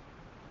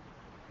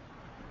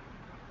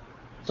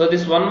 So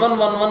this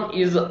 1111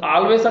 is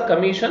always a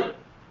commission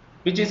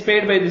which is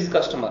paid by this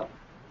customer.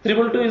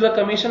 222 is a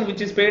commission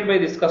which is paid by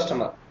this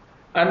customer.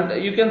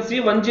 And you can see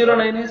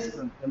 109 is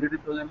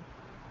 22,000.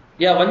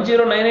 yeah,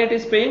 1098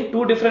 is paying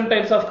two different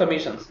types of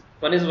commissions.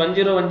 One is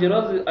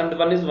 1010 and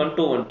one is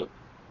 1212.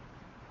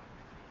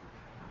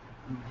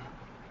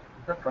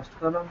 The first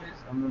column is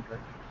amount, right?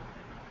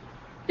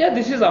 Yeah,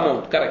 this is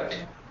amount, correct.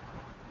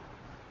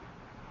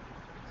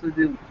 So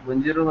the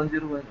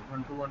 1010,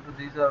 1212,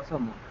 these are also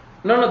amount.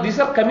 No, these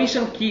are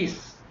commission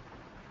keys.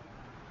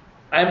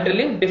 I am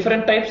telling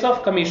different types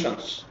of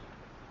commissions.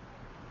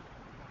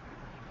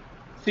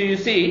 So you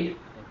see,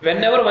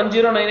 whenever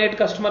 1098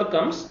 customer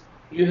comes,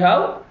 you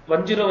have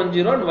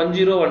 1010 and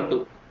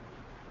 1012.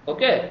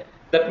 Okay,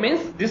 that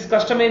means this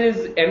customer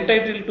is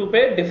entitled to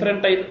pay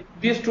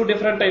these two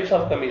different types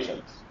of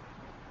commissions.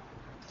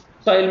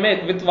 So I'll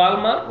make with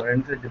Walmart. Why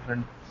is it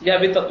different? Yeah,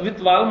 with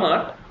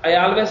Walmart, I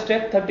always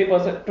take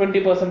 30%,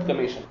 20%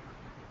 commission.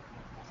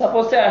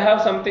 Suppose say I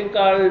have something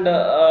called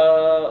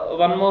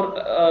one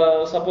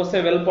more, suppose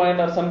say WellPoint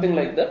or something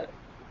like that.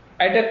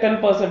 I take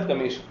 10%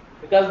 commission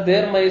because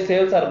there my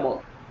sales are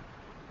more.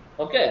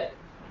 Okay,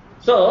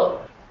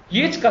 so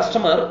each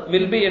customer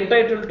will be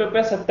entitled to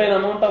pay certain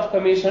amount of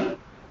commission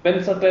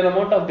when certain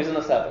amount of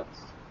business happens.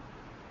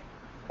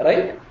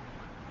 Right?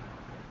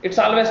 It's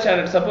always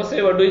standard. Suppose say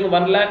you are doing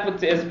 1 lakh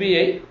with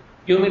SBI,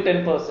 give me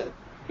 10%.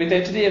 With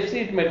HDFC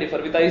it may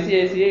differ. With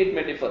ICICI it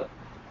may differ.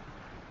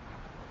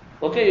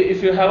 Okay,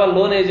 if you have a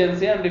loan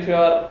agency and if you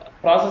are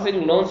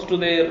processing loans to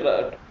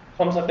their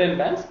from certain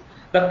banks,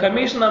 the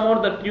commission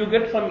amount that you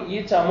get from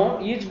each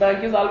amount, each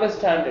bank is always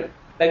standard.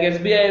 Like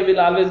SBI will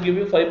always give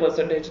you 5%,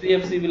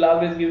 HDFC will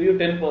always give you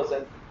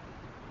 10%,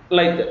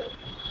 like that.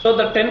 So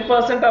the 10%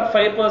 or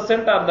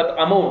 5% are that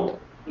amount,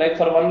 like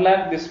for 1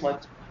 lakh this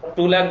much, for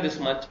 2 lakh this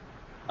much,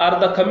 are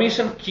the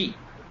commission key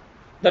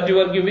that you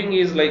are giving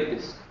is like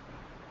this.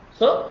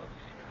 So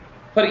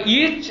for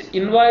each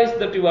invoice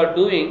that you are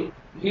doing,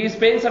 he is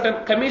paying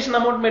certain commission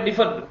amount may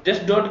differ.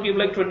 Just don't give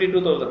like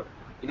 22,000.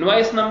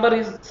 Invoice number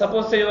is,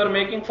 suppose say you are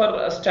making for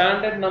a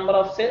standard number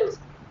of sales,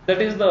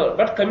 that is the,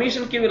 but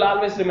commission key will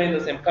always remain the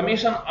same.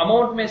 Commission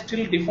amount may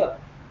still differ.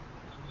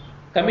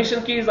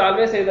 Commission key is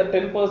always either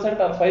 10%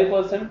 or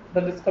 5%,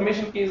 that is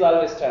commission key is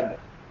always standard.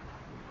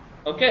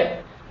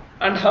 Okay.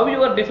 And how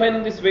you are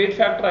defining this weight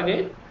factor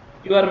again?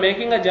 You are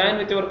making a join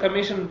with your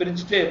commission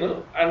bridge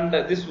table, and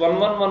this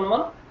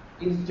 1111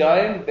 is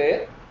joined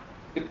there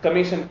with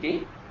commission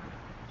key.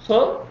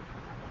 So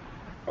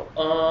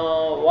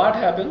what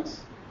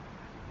happens?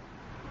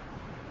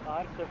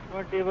 Are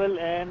customer table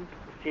and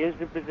sales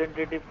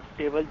representative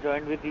table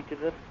joined with each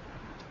other?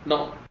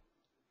 No,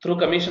 through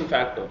commission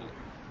factor only.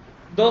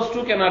 Those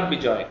two cannot be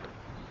joined.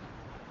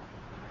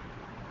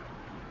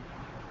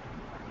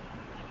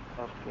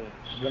 Okay.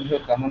 Don't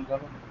have common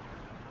column.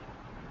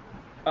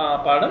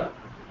 Pardon?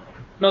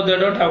 No, they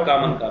don't have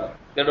common column.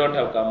 They don't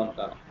have common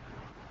column.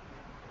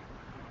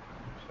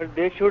 But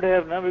they should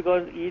have now,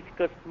 because each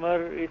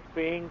customer is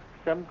paying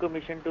some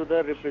commission to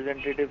the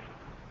representative,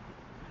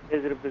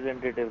 his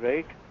representative,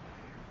 right?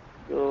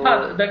 So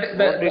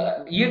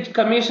Each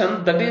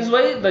commission, that is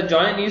why the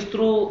join is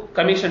through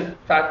commission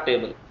fact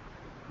table.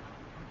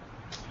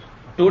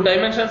 Two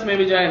dimensions may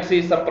be joined.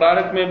 See, some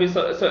product may be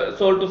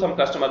sold to some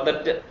customer,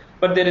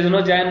 but there is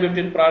no join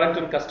between product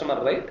and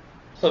customer, right?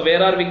 So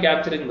where are we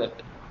capturing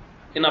that?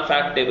 In a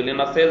fact table, in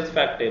a sales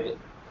fact table.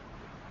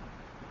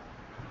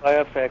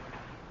 Via fact.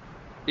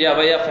 Yeah,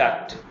 via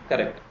fact,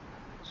 correct.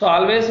 So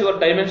always your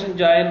dimension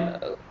join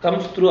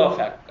comes through a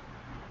fact.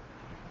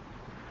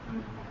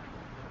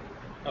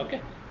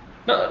 Okay.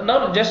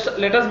 Now just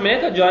let us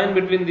make a join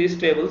between these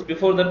tables.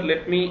 Before that,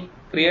 let me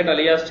create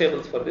alias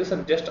tables for this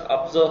and just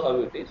observe how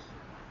it is.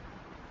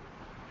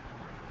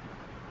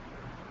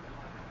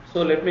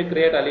 So let me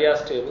create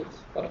alias tables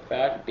for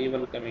fact,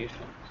 even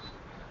commissions.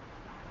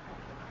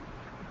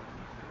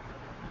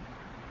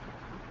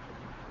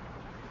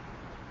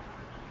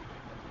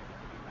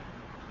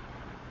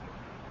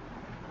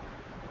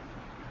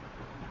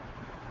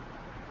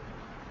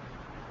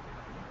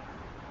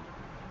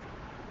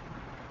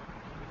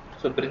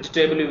 So bridge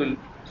table, you will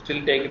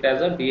still take it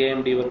as a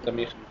DAM D1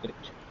 commission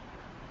bridge.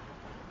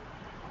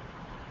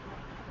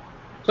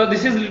 So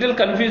this is little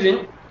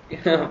confusing,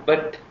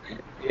 but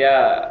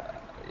yeah,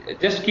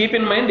 just keep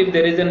in mind if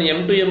there is an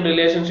M to M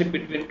relationship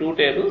between two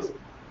tables,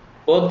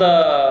 both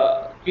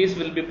the keys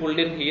will be pulled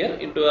in here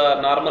into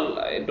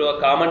a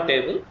common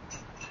table,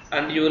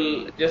 and you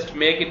will just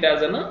make it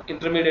as an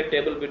intermediate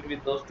table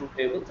between those two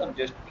tables and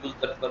just use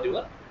that for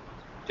your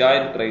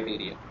join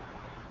criteria.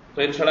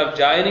 So instead of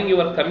joining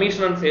your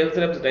commission and sales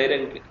reps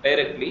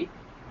directly,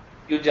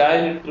 you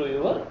join it through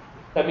your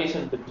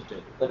commission bridge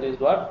table. That is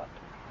what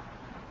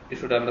you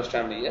should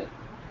understand here.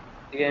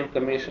 DAM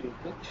commission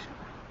bridge.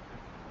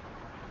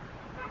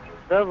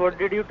 Sir, what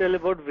did you tell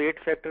about weight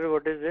factor?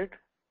 What is it?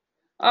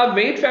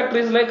 Weight factor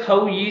is like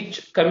how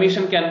each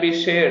commission can be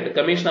shared,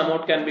 commission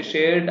amount can be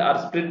shared or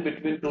split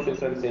between two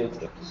different sales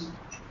reps.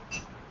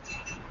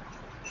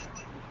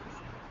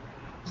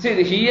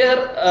 See here,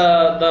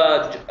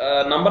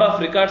 the number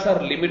of records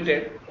are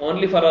limited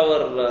only for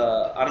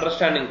our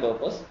understanding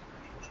purpose.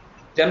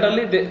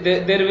 Generally,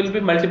 there will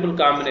be multiple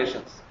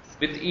combinations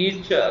with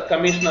each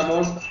commission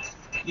amount.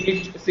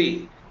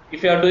 See,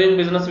 if you are doing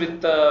business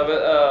with,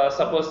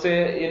 suppose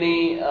say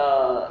any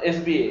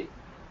SBA,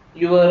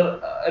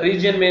 your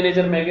region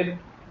manager may get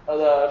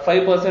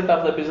 5%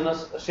 of the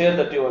business share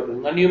that you are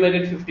doing, and you may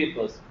get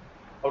 15%.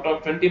 Out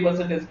of 20%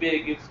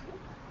 SBA gives you,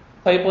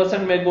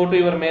 5% may go to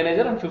your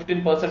manager and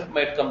 15%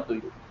 might come to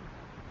you.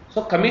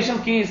 So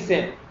commission key is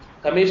same.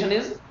 Commission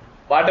is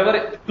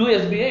whatever to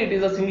SBA, it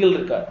is a single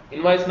record.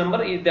 Invoice number,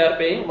 they are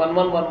paying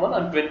 1111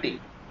 and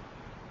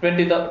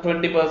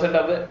 20%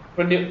 of the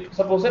 20,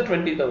 suppose say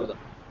 20,000.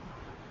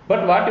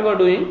 But what you are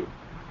doing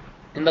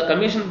in the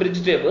commission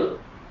bridge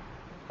table,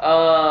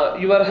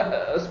 you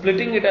are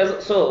splitting it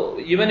as, so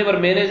even your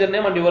manager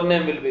name and your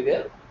name will be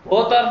there.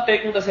 Both are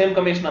taking the same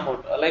commission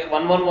amount, like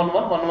 1111,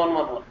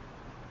 1111.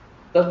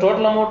 The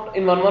total amount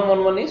in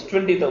 1111 is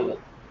 20,000,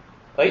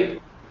 right?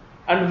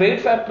 And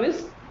weight factor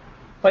is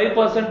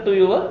 5% to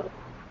your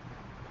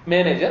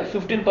manager,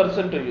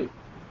 15% to you.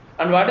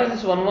 And what is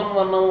this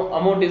 1111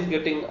 amount is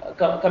getting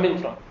coming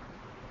from?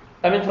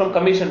 Coming from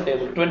commission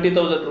table,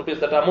 20,000 rupees.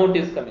 That amount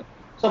is coming.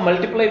 So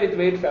multiply with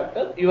weight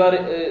factor. You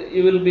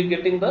will be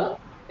getting the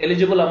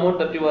eligible amount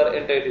that you are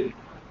entitled.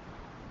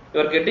 You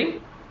are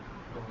getting.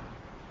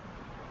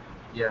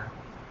 Yeah.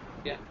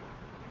 Yeah.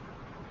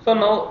 So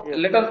now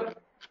let us.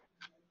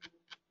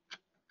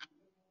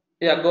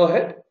 Yeah, go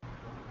ahead.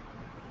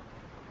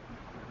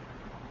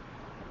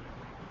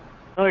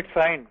 No, it's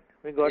fine.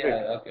 We got it.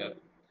 Yeah, okay.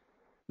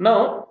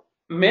 Now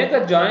make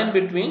a join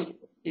between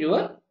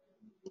your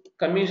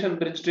commission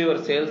bridge to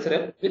your sales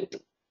rep with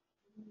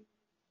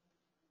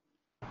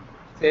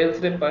sales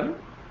rep and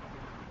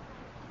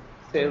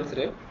sales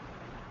rep,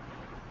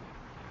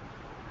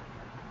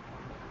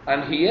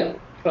 and here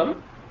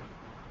from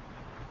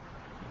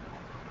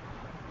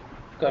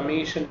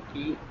commission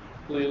key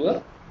to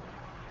your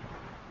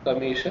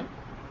commission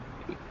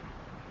key.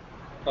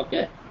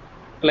 Okay,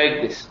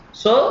 like this.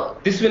 So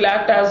this will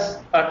act as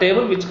a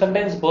table which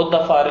contains both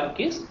the foreign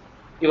keys.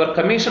 Your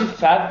commission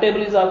fact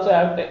table is also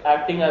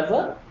acting as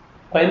a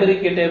primary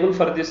key table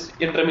for this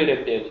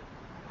intermediate table,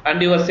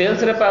 and your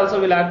sales rep also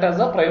will act as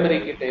a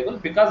primary key table,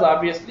 because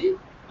obviously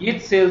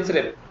each sales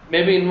rep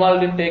may be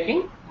involved in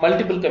taking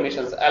multiple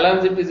commissions.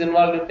 Alanzip is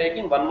involved in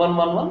taking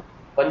 1111,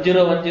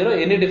 1010,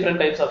 any different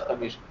types of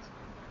commissions.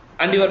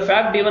 And your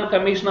fact given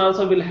commission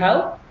also will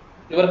have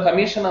your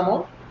commission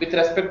amount with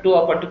respect to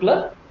a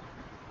particular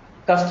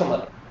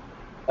customer,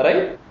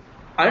 right?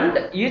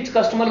 And each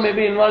customer may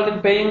be involved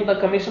in paying the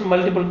commission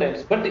multiple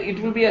times, but it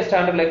will be a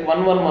standard like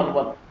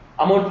 1111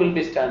 amount will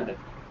be standard.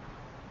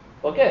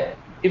 Okay,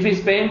 if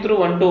he's paying through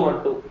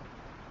 1212,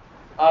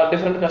 a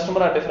different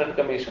customer a different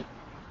commission.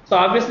 So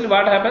obviously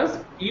what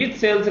happens, each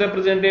sales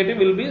representative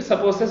will be,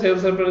 suppose a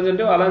sales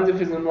representative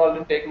Alanzif is involved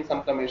in taking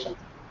some commissions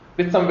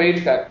with some weight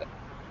factor,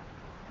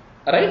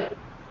 right?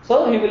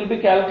 So he will be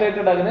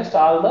calculated against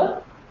all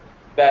the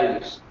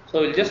values.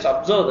 So we'll just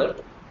observe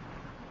that.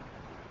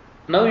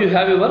 Now you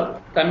have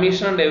your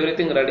commission and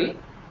everything ready.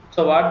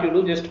 So what you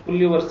do, just pull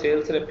your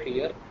sales rep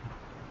here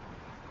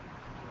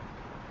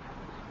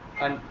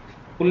and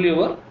pull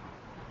your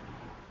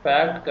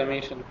fact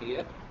commission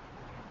here.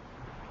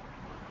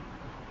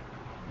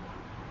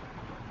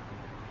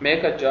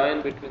 Make a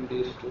join between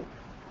these two.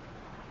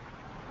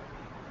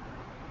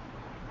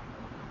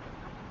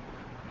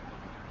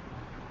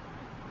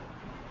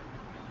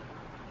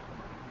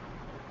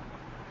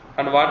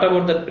 And what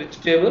about the bridge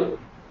table?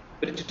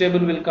 Bridge table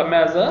will come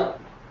as a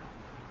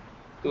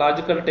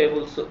logical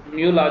table, so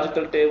new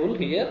logical table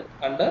here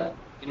under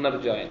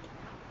inner join.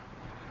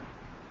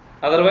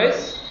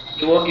 Otherwise,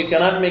 you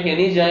cannot make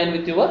any join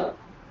with your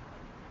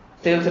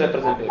sales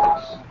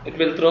representatives. It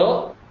will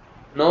throw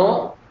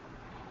no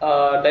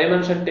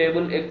dimension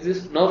table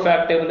exists, no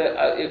fact table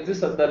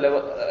exists at the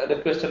level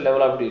requested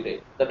level of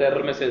detail. That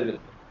error message will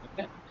come.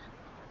 Okay.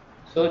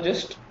 So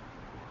just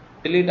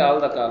delete all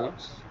the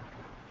columns.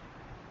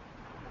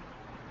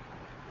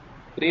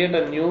 Create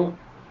a new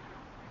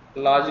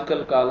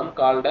logical column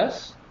called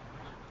as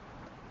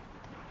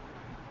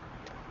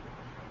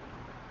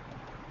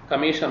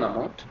commission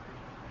amount.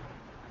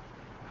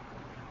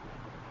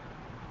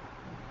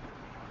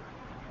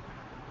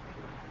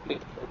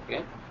 Click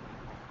OK.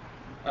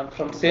 And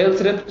from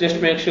sales rep,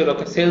 just make sure,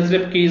 okay, sales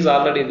rep key is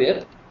already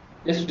there.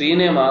 Just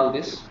rename all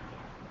this.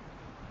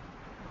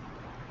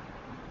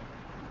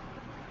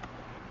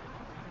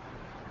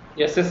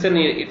 SSN,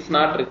 it's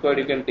not required,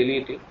 you can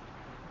delete it.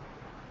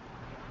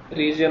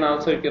 Region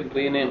also you can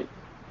rename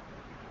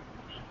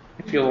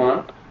if you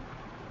want,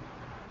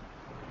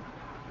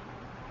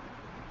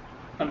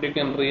 and you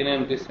can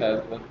rename this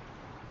as well.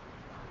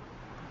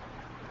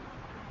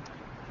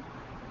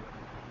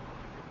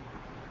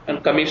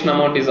 And commission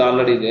amount is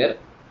already there,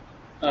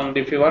 and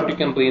if you want you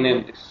can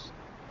rename this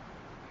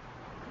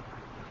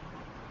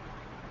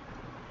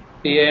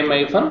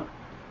TIM-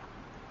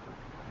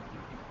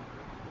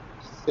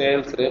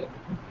 sales rep,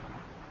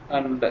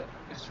 and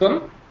this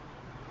one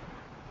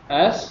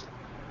as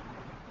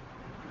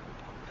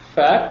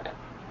fact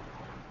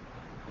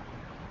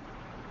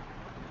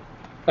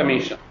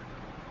commission.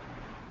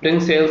 Bring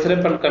sales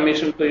rep and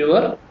commission to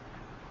your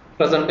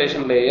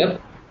presentation layer,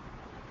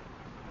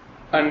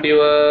 and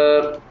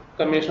your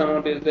commission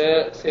amount is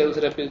there, sales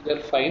rep is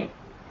there, fine.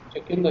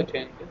 Checking the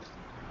changes.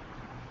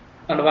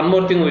 And one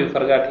more thing we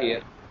forgot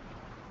here.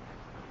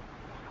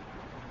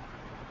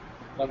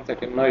 One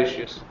second, no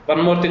issues.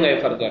 One more thing I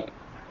forgot.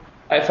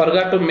 I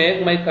forgot to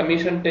make my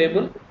commission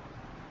table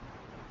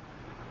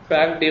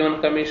fact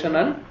D1 commission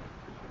and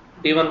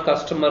D1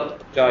 customer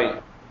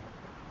join.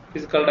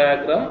 Physical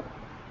diagram,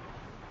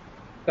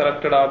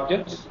 corrected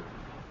objects.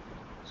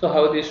 So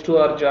how these two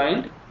are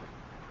joined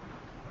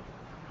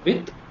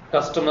with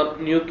customer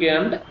new key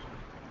and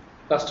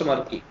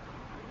customer key,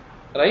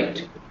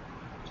 right?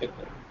 Check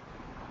that.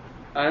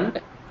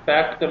 And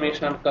fact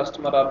commission and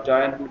customer are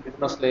joined in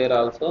business layer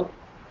also.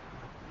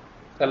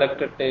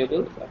 Selected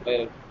tables,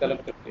 apply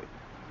selected table.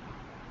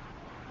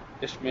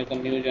 Just make a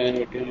new join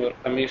between your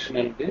commission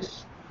and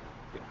this,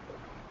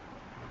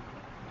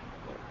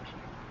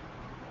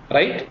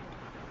 right?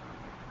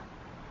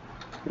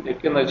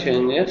 Making the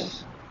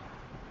changes.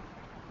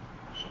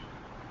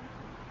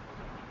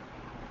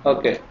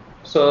 Okay,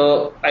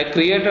 so I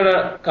created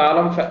a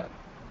column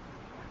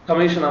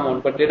commission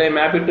amount, but did I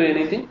map it to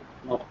anything?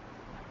 No.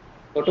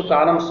 Go to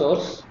column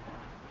source,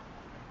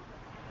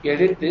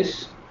 edit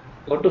this,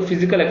 go to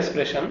physical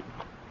expression.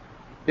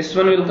 This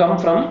one will come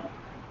from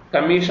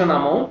commission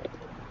amount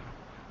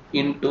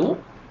into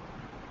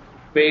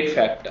weight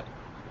factor.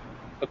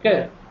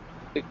 Okay,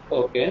 Click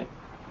OK.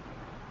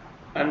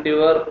 And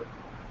your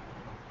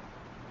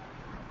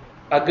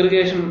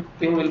aggregation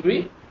thing will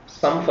be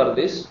sum for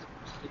this.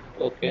 Click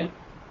OK.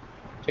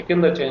 Check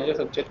in the changes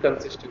and check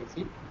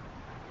consistency.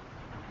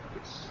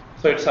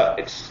 So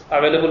it's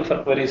available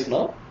for queries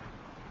now.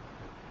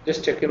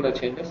 Just check in the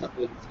changes and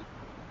we'll see.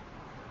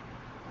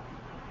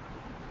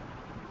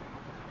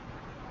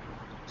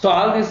 So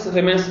all this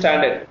remains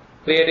standard.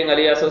 Creating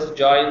aliases,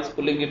 joins,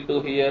 pulling it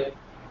to here,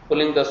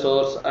 pulling the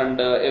source and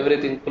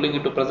everything, pulling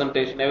it to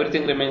presentation,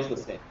 everything remains the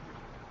same.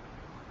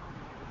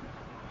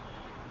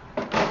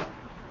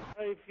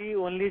 If we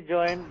only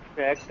join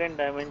fact and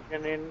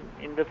dimension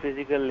in the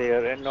physical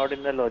layer and not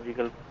in the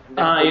logical one, and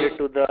then pull it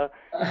to the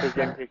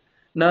presentation.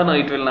 No,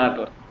 it will not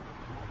work.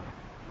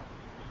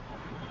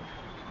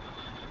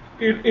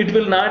 It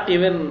will not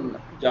even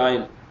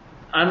join.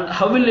 And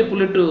how will you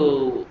pull it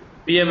to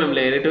BMM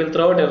layer? It will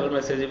throw out error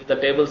message if the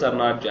tables are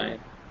not joined.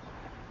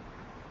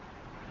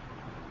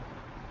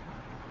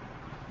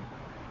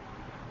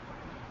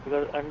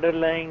 Because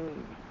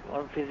underlying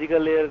on physical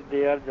layer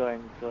they are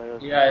joined. So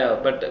yeah,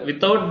 but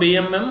without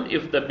BMM,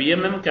 if the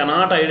BMM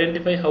cannot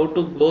identify how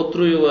to go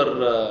through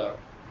your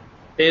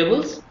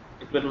tables,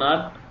 it will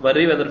not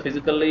worry whether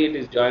physically it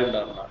is joined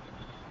or not.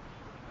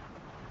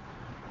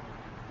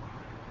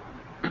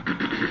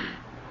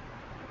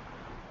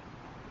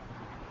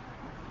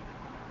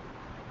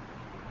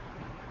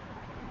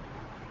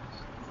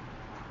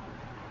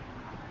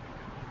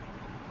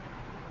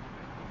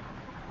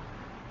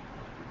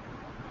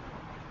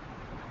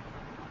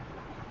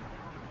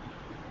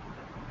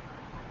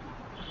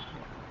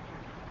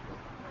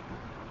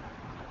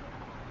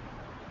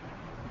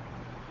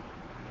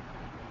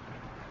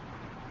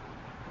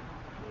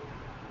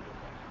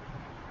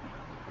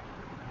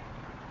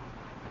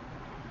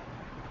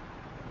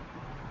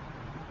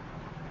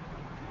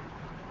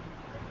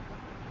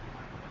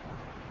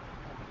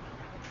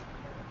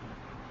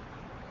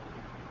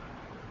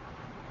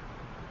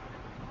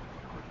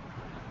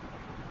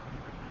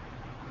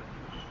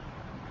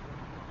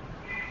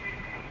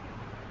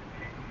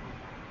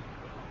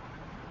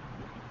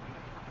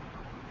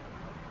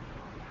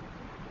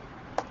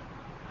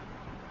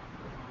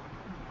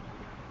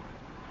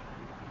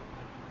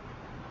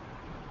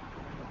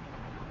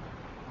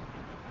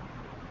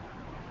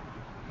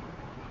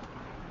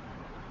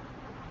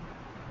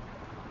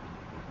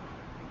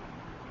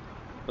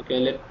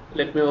 Okay,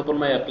 let me open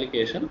my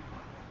application.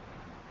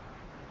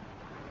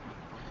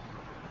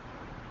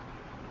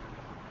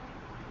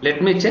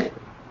 Let me check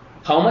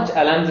how much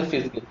Alanzif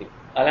is getting.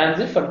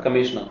 Alanzif and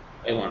commission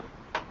I want.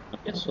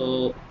 Okay,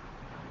 so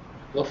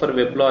go for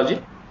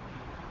WebLogic.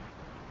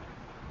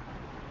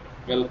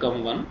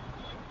 Welcome one.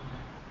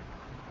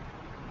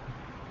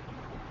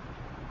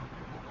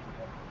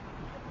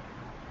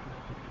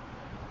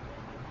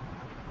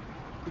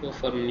 Go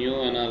for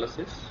new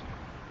analysis.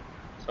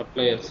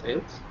 Supplier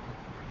sales.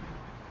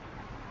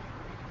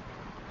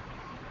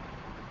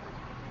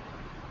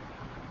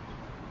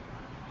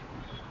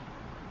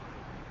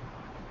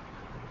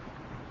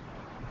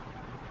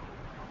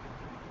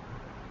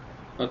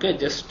 Okay,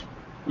 just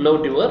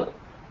load your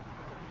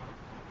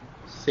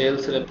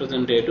sales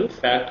representative,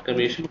 fact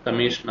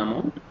commission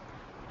amount,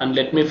 and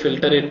let me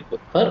filter it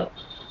for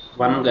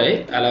one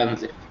guy,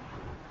 Alanzif.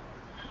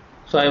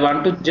 So I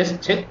want to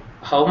just check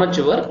how much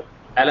your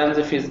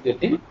Alanzif is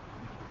getting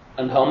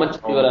and how much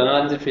your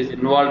Alanzif is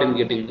involved in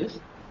getting this.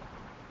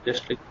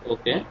 Just click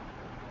OK.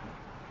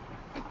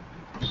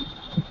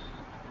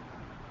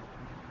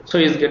 So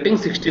he is getting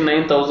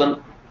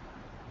 $69,000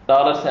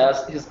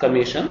 as his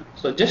commission.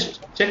 So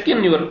just check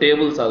in your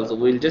tables also.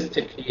 We'll just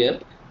check here.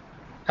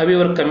 Have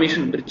your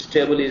commission bridge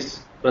table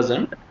is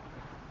present.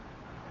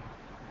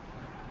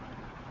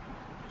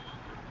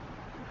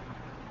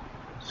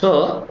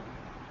 So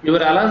your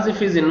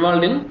Alanzif is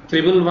involved in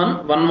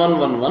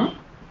 1111111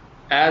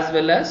 as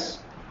well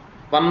as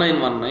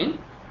 1919.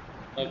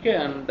 Okay,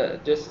 and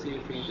just see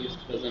if it is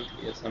present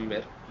here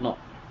somewhere. No.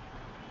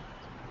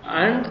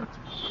 And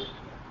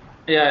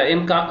yeah,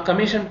 in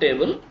commission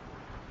table,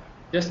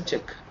 just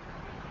check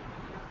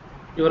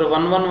your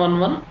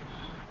 1111.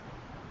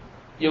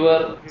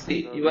 Your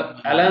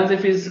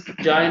Alanzif is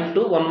joined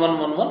to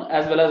 1111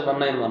 as well as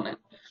 1919,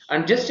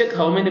 and just check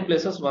how many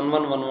places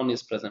 1111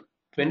 is present.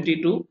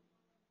 22,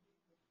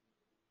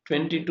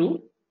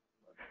 22,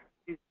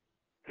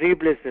 3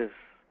 places.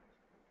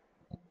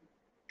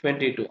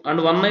 22,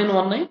 and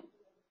 1919.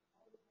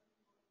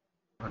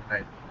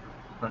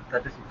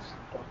 36.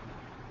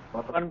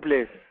 1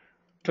 place.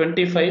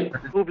 25.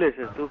 2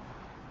 places. 2.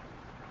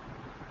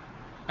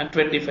 And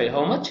 25.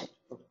 How much?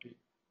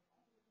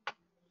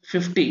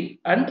 50.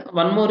 And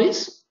one more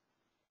is?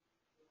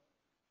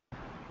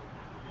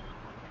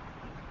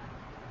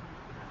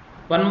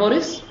 One more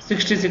is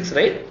 66,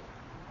 right?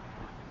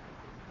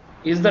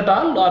 Is that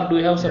all, or do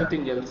you have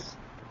something else?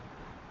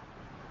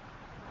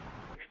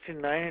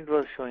 69 it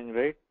was showing,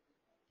 right?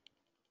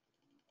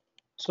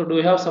 So do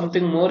you have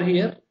something more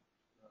here?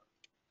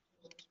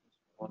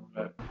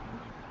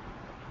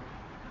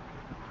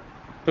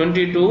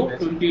 22,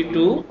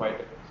 22.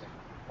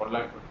 1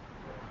 lakh.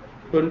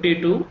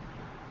 22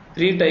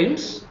 3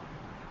 times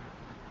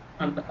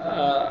and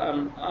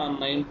on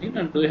 19,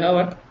 and do you have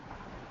what?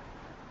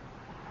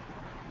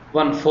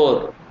 1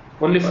 4,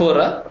 only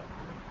 4,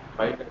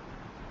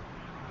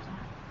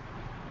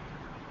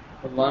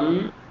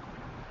 1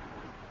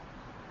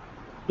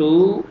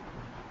 2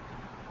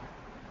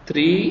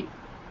 3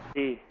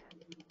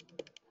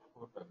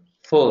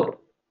 4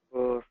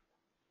 4.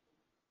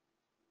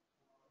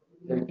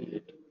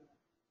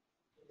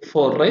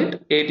 4,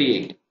 right?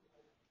 88.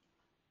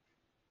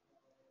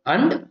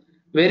 And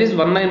where is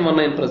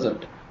 1919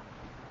 present?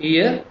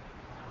 Here,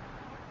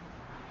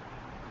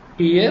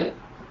 here,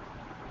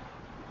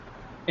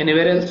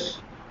 anywhere else?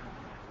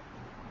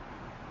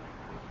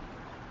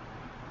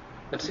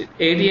 That's it.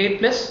 88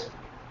 plus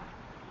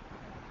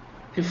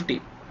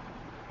 50.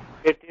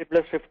 88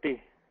 plus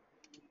 50.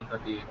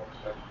 38.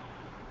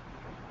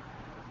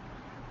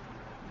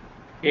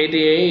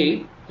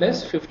 88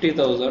 plus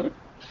 50,000.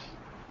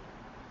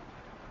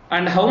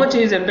 And how much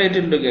he is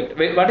entitled to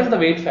get? What is the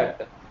weight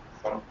factor?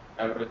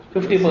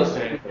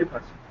 50%.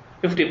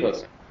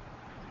 50%.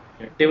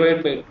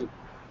 Divide by 2.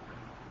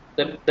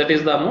 That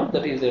is the amount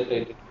that he is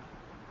entitled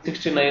to.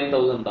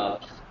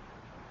 $69,000.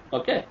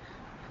 Okay.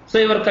 So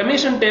your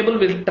commission table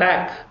will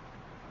track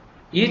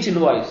each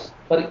invoice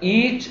for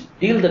each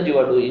deal that you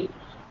are doing,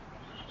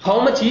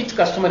 how much each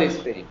customer is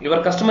paying.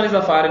 Your customer is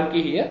a foreign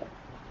key here.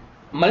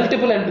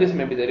 Multiple entries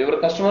may be there. Your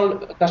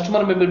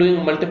customer may be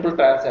doing multiple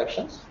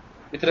transactions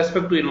with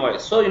respect to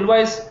invoice. So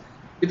invoice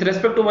with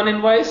respect to one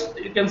invoice,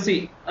 you can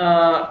see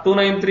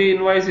 293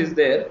 invoice is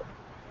there,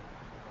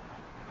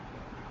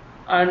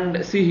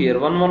 and see here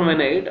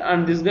 1118,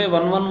 and this guy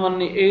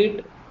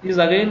 1118 is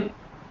again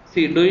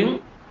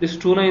doing this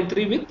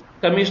 293 with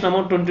commission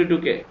amount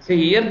 22k.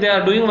 See here they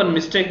are doing one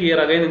mistake here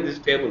again in this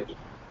table.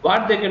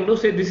 What they can do,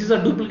 say this is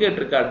a duplicate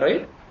record,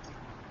 right?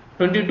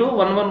 22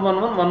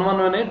 1111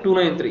 1118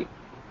 293.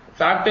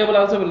 Fact table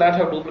also will not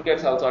have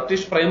duplicates also. At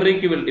least primary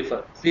key will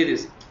differ. See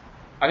this.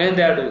 Again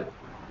they are doing.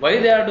 Why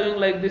they are doing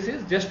like this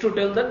is just to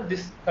tell that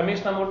this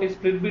commission amount is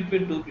split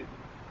between two people.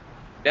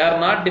 They are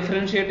not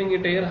differentiating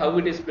it here how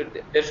it is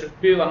split. There should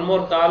be one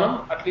more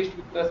column at least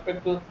with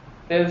respect to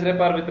sales rep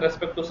or with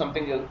respect to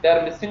something else. They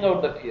are missing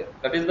out that here.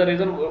 That is the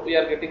reason we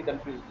are getting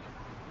confused.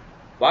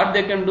 What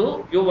they can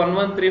do, give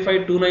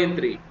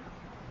 1135293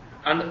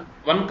 and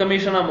one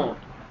commission amount,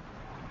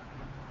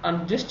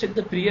 and just check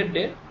the period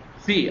date.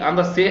 See, on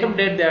the same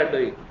date they are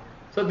doing.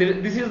 So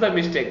this is the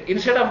mistake.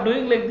 Instead of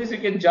doing like this, you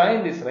can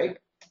join this, right?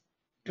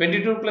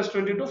 22 plus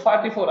 22,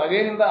 44.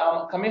 Again in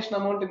the commission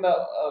amount in the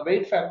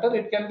weight factor,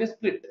 it can be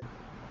split,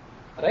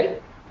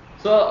 right?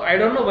 So I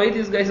don't know why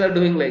these guys are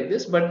doing like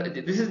this, but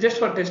this is just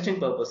for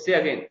testing purpose. See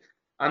again,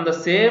 on the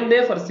same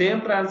day for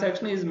same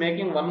transaction is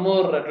making one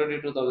more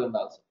 22,000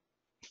 also.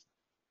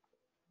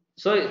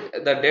 So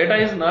the data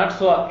is not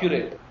so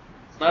accurate,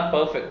 it's not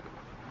perfect,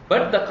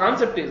 but the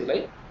concept is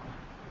like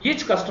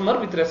each customer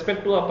with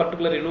respect to a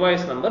particular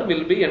invoice number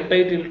will be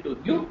entitled to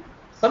give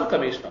some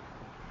commission,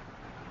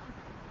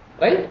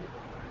 right?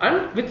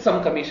 And with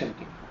some commission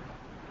key.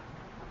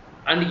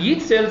 And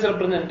each sales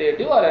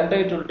representative are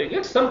entitled to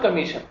get some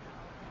commission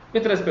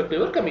with respect to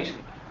your commission.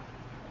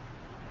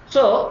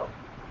 So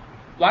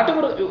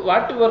whatever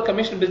your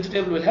commission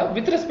vegetable will have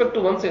with respect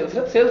to one sales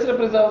rep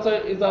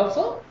is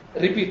also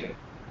repeated,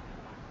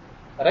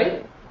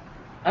 right?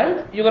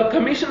 And your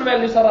commission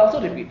values are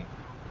also repeated,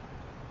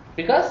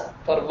 because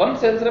for one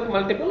sales rep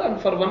multiple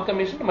and for one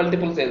commission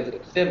multiple sales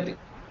rep, same thing.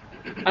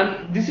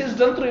 And this is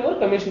done through your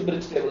commission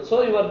bridge table.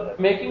 So you are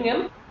making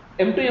an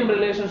M2M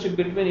relationship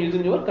between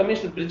using your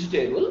commission bridge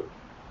table.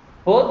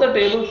 Both the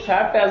table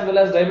fact as well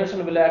as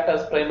dimension will act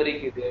as primary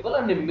key table,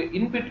 and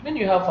in between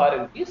you have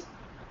foreign keys.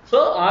 So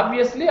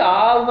obviously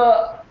all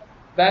the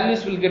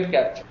values will get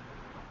captured,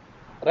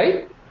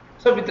 right?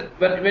 So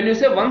when you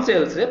say one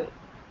sales rep,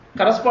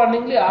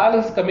 correspondingly all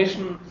his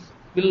commissions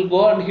will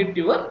go and hit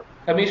your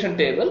commission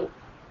table.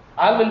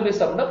 All will be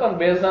summed up, and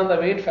based on the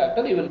weight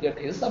factor you will get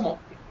his amount.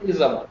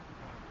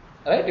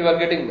 Right? You are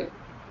getting that,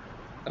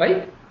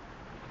 right?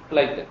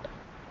 Like that.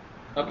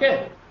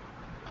 Okay.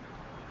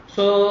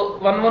 So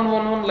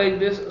 1111 like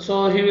this.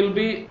 So he will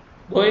be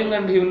going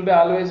and he will be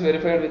always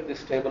verified with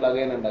this table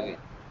again and again.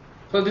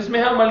 So this may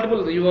have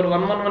multiple. Your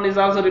 111 is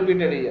also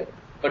repeated here,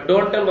 but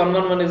don't tell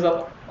 111 is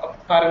a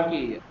foreign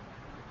key here.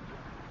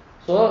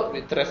 So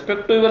with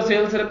respect to your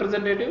sales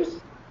representatives,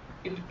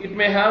 it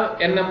may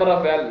have n number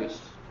of values.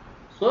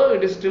 So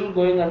it is still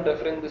going and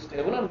referring this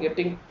table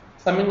and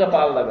summing up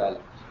all the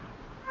values.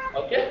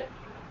 Okay?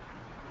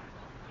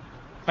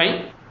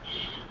 Fine?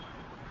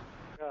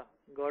 Yeah,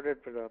 got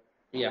it, Pratap.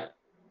 Yeah.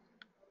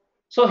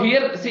 So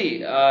here, see,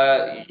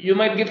 you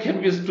might get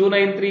confused.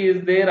 293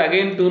 is there,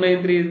 again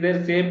 293 is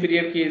there, same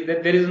period key is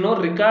there. There is no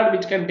record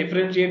which can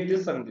differentiate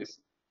this and this.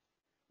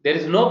 There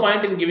is no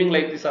point in giving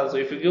like this also.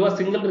 If you give a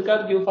single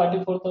record, give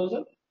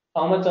 44,000,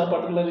 how much a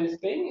particular is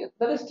paying,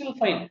 that is still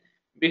fine.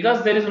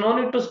 Because there is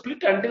no need to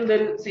split until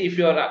there is, see, if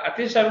you are at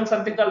least having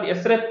something called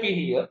SREP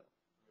key here,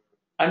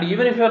 and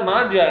even if you are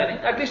not joining,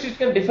 at least it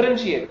can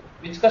differentiate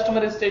which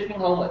customer is taking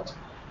how much.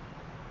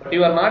 But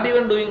you are not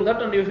even doing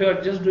that, and if you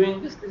are just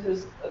doing this,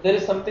 there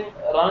is something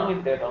wrong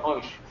in data, no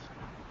issues.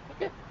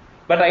 Okay.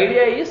 But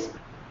idea is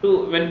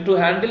when to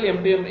handle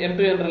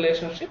end-to-end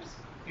relationships,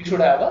 you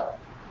should have a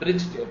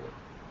bridge table.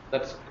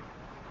 That's it.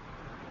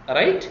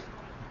 Right?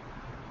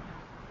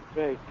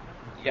 Right.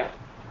 Yeah.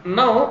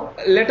 Now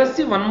let us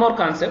see one more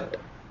concept.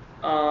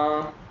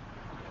 A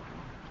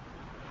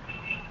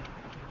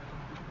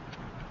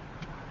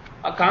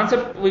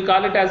concept we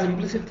call it as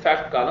implicit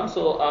fact column.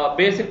 So a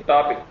basic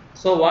topic.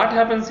 So what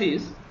happens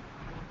is,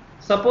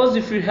 suppose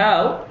if you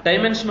have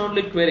dimension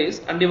only queries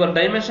and your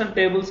dimension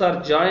tables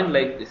are joined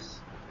like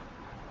this.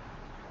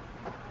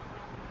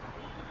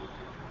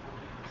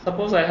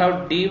 Suppose I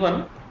have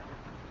D1,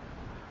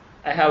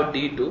 I have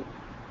D2,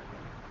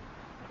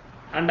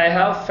 and I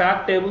have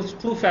fact tables,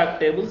 two fact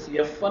tables,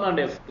 F1 and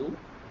F2.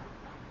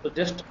 So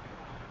just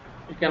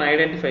you can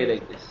identify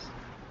like this: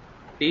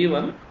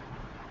 D1,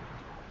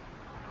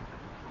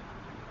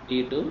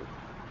 D2,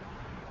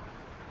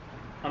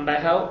 and I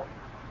have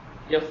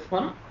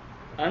F1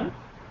 and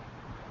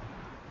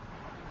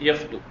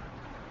F2.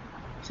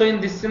 So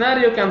in this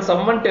scenario, can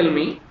someone tell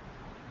me,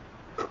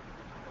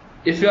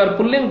 if you are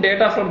pulling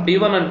data from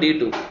D1 and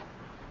D2,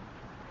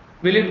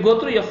 will it go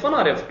through F1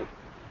 or F2?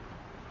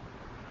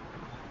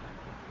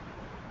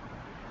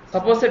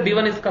 Suppose that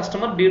D1 is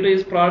customer, D2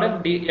 is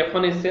product,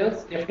 F1 is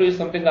sales, F2 is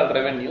something called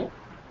revenue.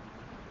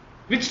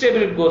 Which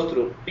table it goes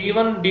through?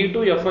 D1, D2,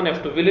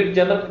 F1, F2.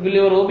 Will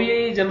your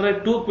OBIEE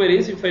generate two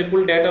queries if I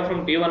pull data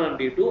from D1 and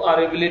D2,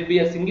 or will it be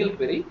a single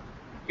query?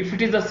 If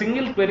it is a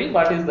single query,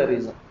 what is the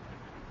reason?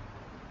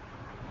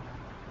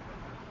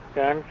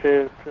 Can't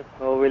say.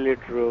 How will it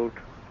route?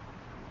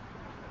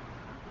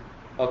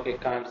 Okay,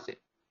 can't say.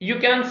 You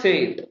can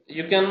say it.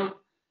 You can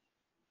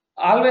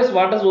always,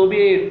 what does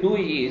OBIEE do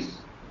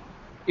is,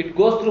 it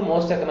goes through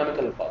most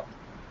economical path.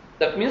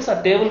 That means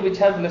a table which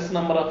has less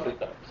number of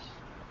records.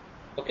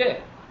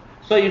 Okay.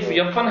 So if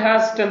F1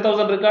 has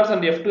 10,000 records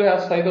and F2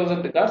 has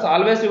 5,000 records,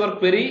 always your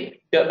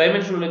query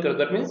dimensional record.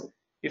 That means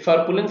if you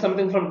are pulling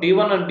something from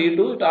D1 and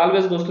D2, it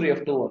always goes through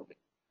F2 only.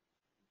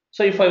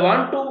 So if I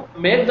want to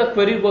make the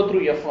query go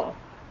through F1,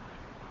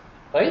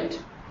 right,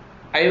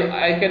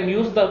 I can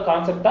use the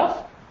concept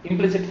of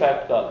implicit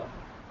fact column.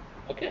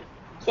 Okay.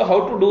 So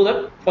how to do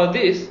that? For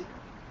this,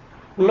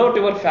 pull out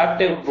your fact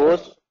table.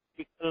 Both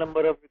equal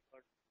number of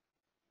records.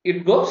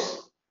 It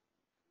goes.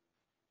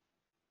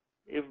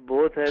 If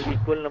both have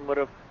equal number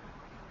of,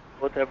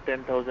 both have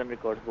 10,000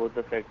 records, both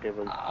the fact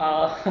tables.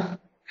 A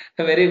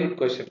very good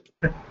question.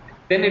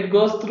 Then it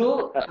goes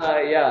through,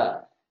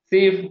 yeah.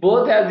 See, if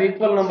both has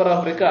equal number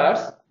of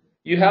records,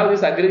 you have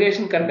this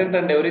aggregation content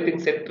and everything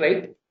set,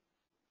 right?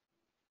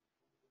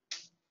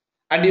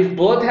 And if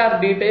both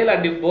have detail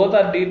and if both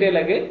are detail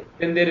again,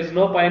 then there is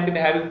no point in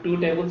having two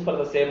tables for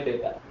the same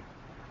data.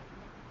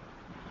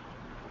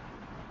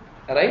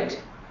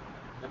 Right?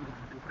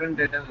 Different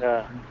data.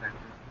 Yeah.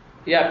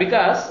 Yeah,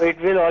 because So it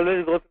will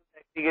always go to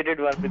the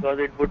aggregated one because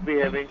it would be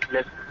having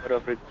less number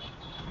of records.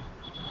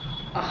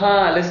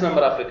 less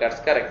number of records,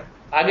 correct.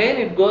 Again,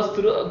 it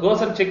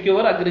goes and check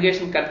your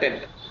aggregation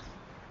content.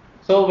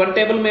 So one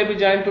table may be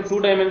joined to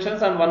 2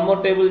 dimensions and one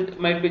more table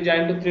might be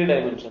joined to 3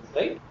 dimensions,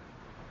 right?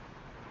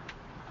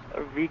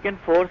 We can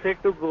force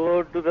it to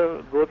go through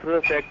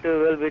the fact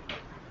table with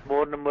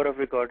more number of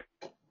records.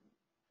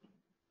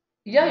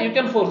 Yeah, you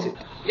can force it.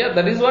 Yeah,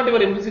 that is what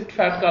your implicit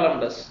fact column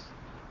does.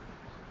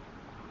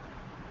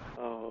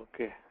 Oh,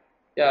 okay.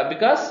 Yeah,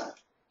 because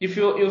if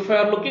you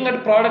are looking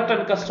at product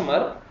and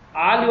customer,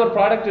 all your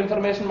product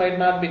information might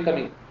not be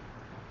coming,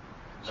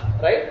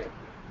 right?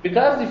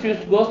 Because if you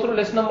go through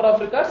less number of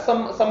records,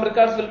 some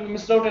records will be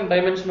missed out in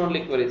dimension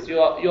only queries.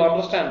 You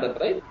understand that,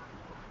 right?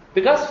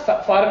 Because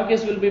foreign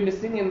keys will be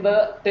missing in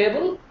the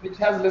table which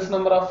has less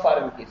number of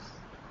foreign keys.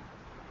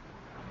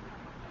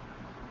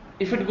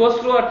 If it goes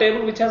through a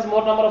table which has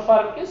more number of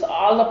foreign keys,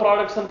 all the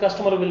products and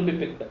customer will be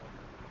picked up.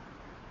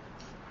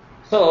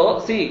 So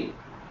see,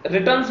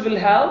 returns will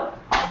have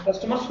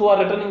customers who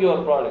are returning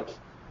your products.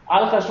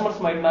 All customers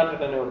might not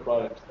return your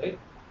products, right?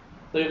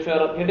 So if you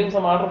are getting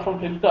some order from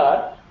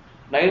Flipkart,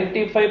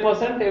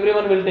 95%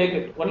 everyone will take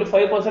it. Only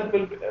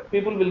 5%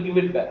 people will give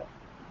it back.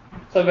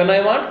 So when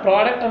I want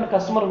product and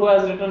customer who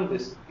has written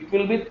this, it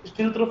will be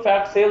still through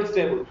fact sales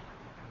table.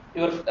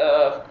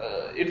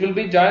 It will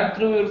be joined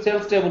through your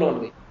sales table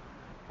only.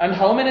 And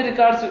how many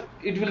records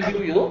it will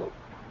give you?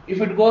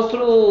 If it goes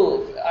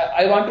through,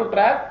 I want to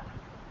track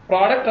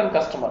product and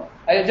customer.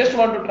 I just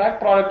want to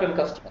track product and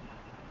customer.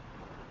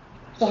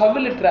 So how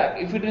will it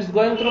track? If it is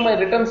going through my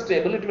returns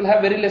table, it will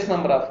have very less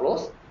number of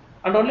rows,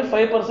 and only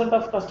 5%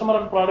 of customer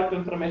and product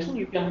information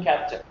you can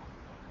capture.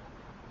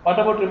 What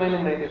about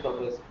remaining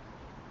 95%?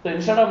 So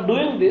instead of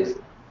doing this,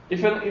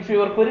 if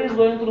your query is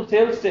going through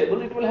sales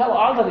table, it will have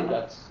all the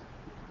records,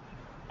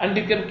 and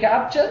you can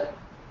capture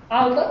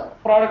all the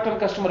product and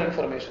customer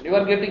information. You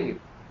are getting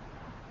it.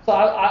 So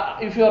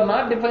if you are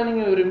not defining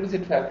your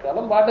implicit fact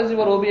column, what does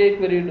your OBIEE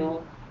query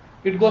do?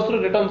 It goes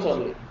through returns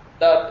only.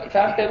 The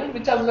fact table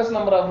which has less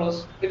number of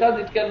rows, because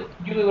it can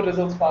give you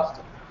results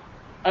faster.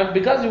 and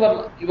because you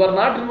are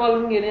not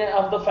involving any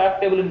of the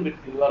fact table in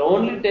between, you are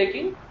only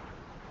taking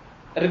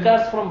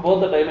records from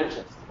both the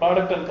dimensions,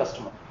 product and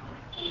customer,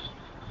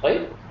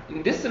 right?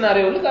 In this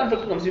scenario only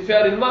conflict comes. If you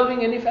are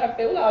involving any fact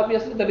table,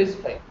 obviously that is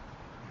fine,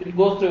 it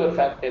goes to your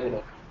fact table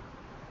only,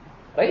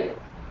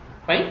 right?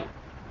 Fine,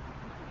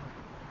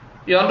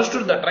 you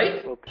understood that,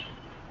 right? Okay.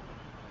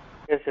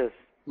 Yes, yes.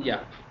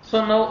 Yeah.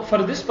 So now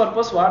for this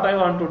purpose, what I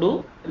want to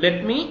do,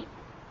 let me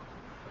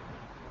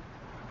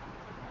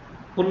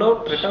pull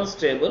out returns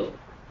table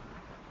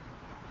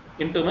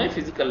into my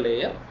physical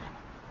layer.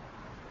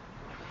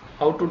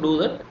 How to do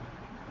that?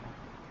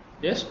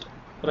 Just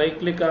right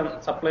click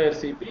on supplier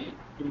CP,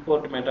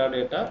 import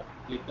metadata,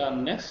 click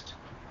on next.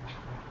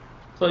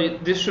 So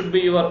this should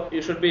be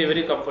you should be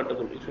very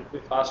comfortable, you should be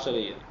faster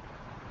here.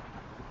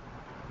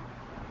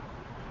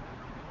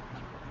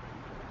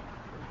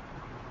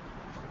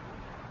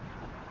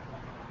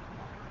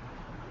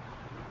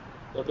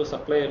 Go to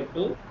supplier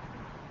to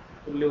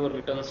pull your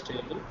returns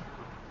table.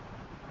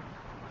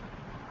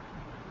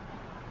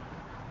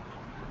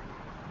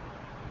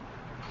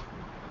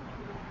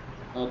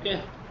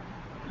 Okay,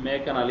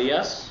 make an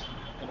alias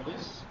for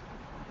this.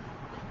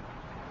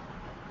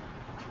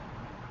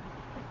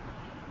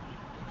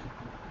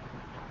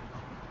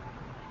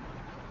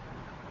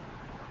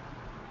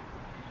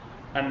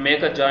 And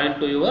make a join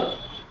to your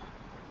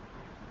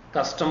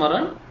customer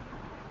and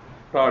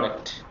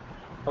product.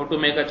 How to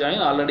make a join?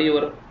 Already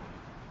your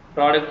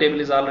product table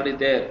is already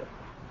there.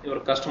 Your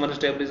customers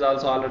table is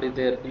also already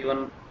there.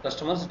 D1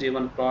 customers,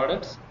 D1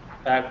 products,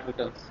 fact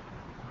returns.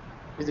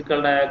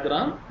 Physical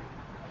diagram,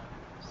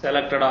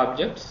 selected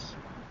objects.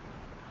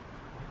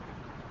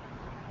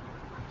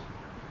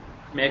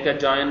 Make a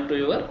join to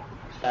your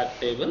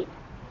fact table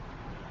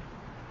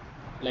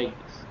like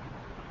this.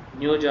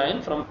 New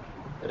join from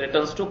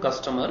returns to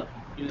customer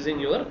using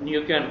your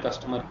new key and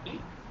customer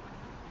key,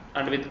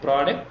 and with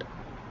product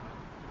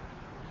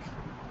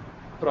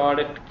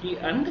key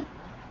and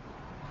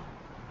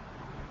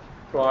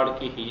prod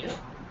key here.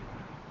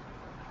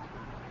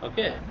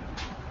 Okay,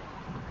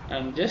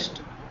 and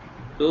just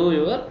do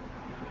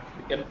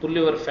you can pull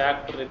your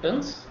fact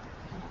returns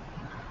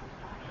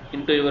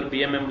into your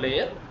BMM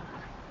layer,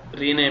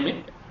 rename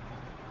it,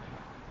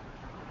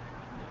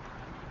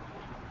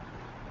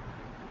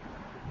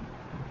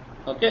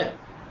 okay,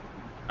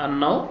 and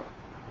now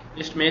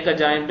just make a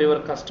join to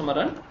your customer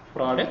and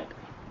product,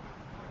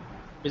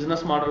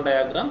 business model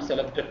diagram,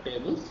 selected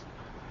tables.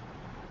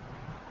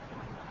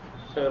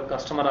 So your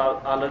customer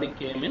already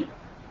came in,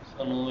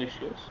 so no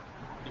issues.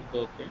 Click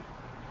OK.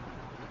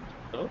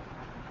 So,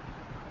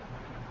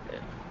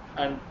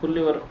 and pull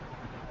your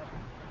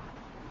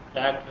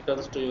fact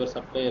returns to your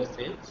supplier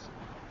sales,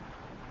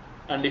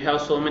 and you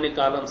have so many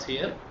columns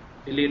here.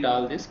 Delete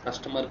all this: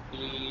 customer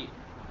key,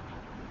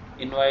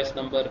 invoice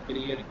number,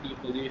 period key,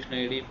 position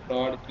ID,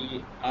 prod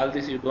key. All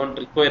this you don't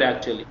require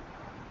actually.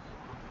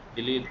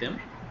 Delete them.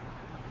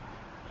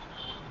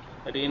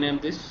 Rename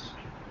this.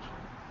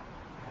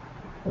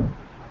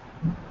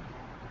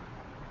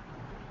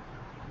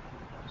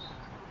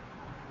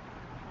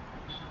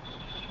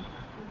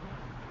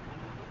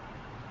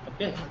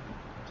 Okay,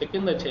 check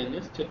in the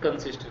changes, check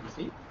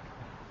consistency.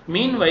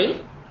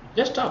 Meanwhile,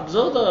 just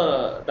observe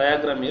the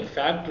diagram here: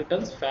 fact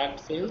returns, fact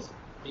sales,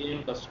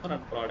 DM customer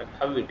and product,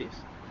 how it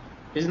is.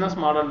 Business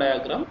model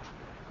diagram,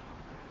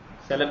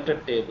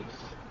 selected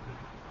tables.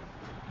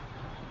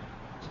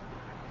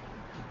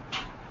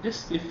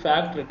 Just if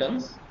fact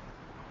returns,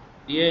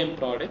 DIM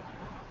product,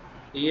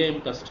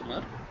 DIM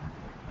customer.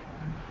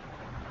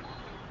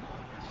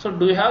 So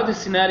do you have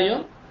this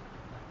scenario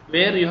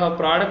where you have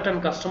product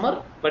and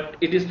customer, but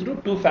it is through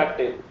two fact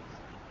tables,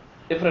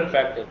 different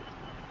fact tables.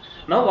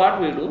 Now what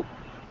we do,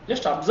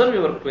 just observe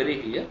your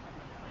query here,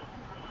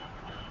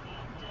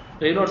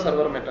 reload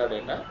server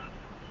metadata,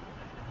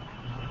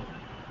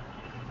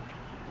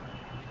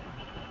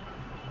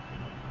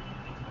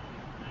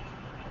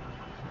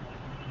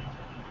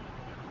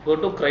 go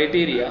to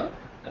criteria,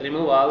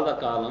 remove all the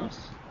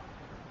columns,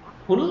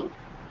 pull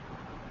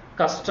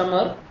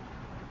customer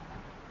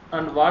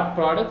and what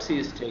products he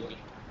is taking.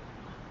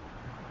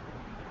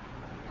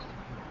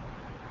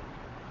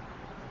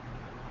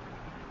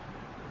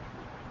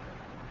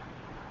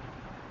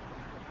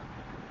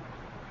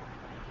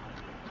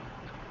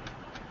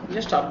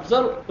 Just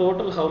observe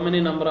total how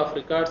many number of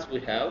records we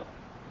have.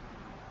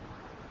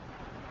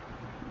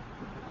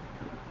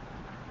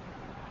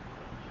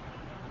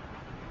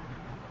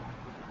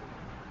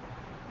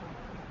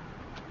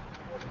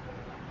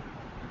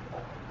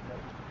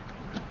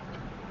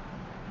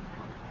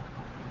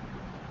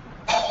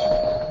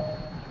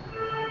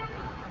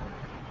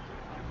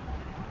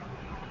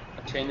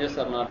 Changes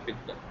are not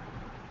picked up.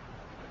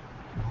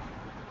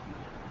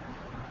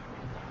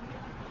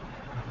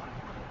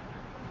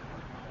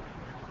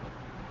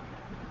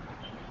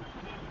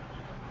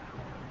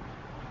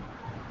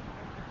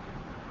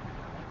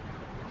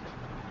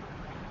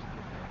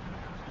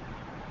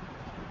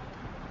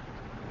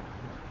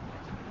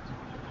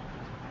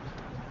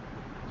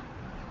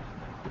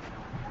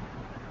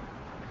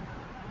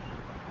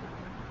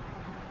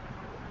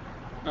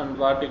 And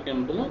what you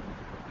can do,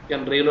 you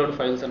can reload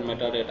files and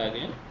metadata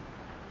again.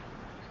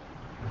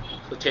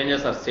 So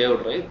changes are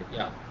saved, right?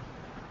 Yeah.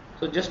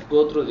 So just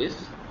go through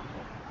this.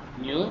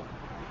 New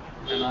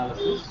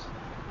analysis,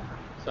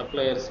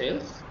 supplier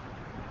sales,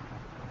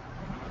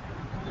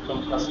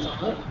 from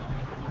customer,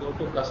 go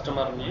to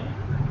customer name,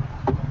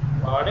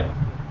 product,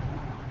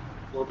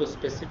 go to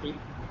specific,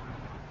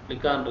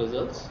 click on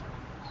results,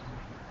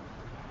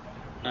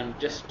 and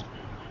just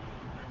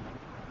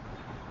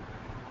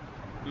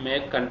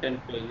make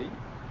content paging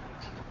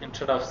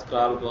instead of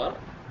scroll bar.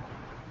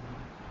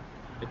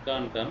 Click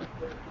on done.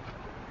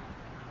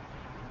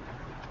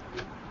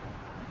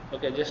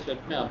 Okay, just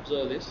let me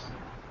observe this.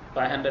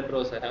 500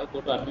 rows I have.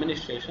 Go to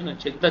administration and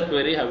check the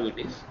query how it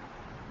is.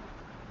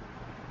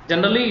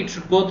 Generally, it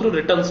should go through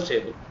returns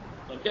table.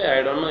 Okay,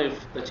 I don't know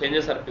if the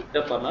changes are picked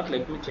up or not.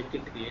 Let me check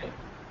it here.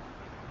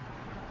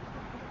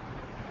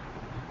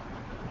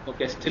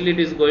 Okay, still it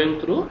is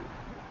going through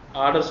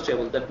orders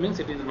table. That means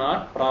it is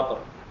not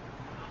proper.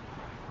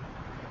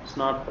 It's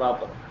not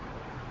proper.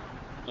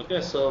 Okay,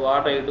 so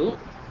what I do,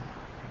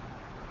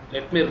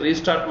 let me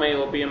restart my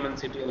OPM and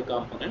CTL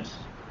components.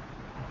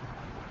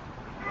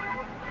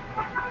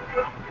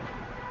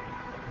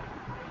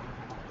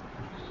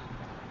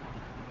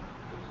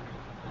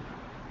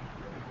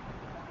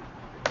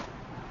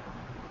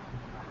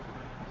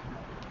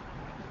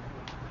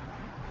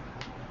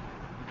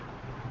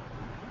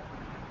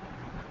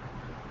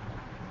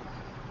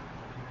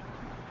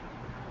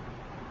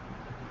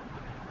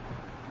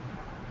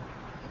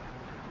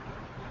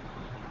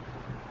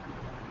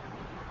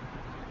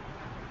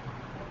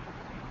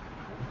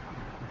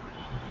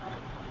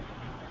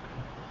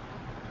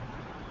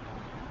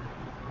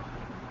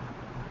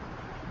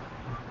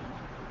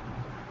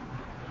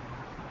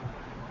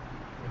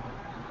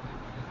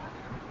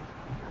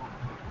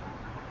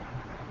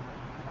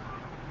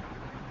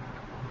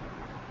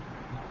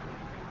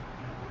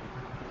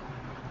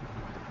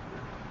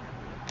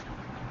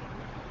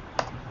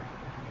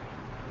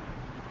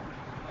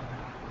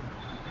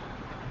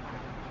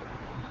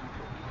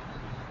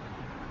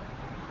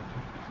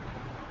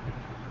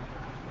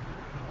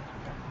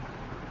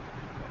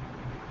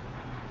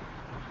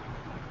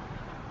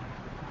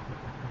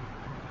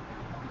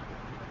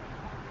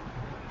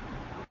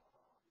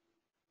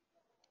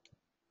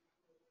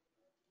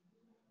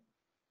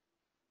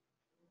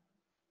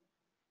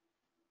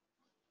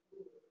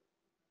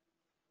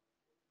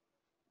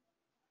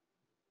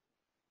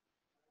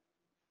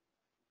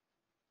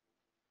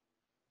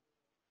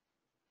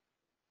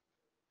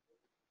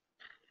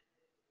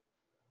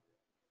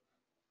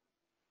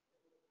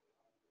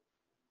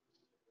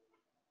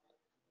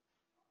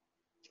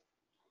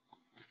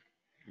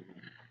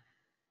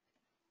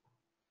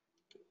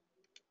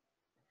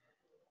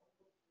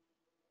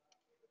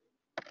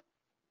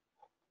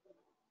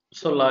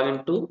 So log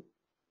into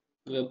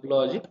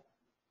WebLogic,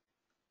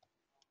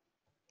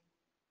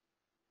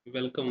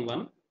 welcome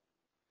one.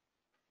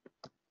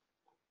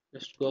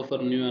 Just go for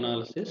new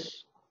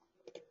analysis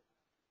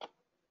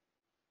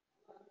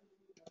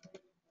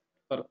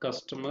for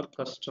customer,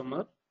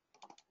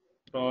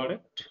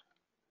 product,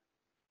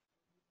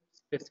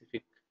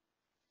 specific.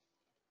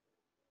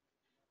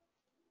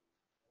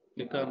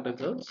 Click on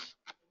results.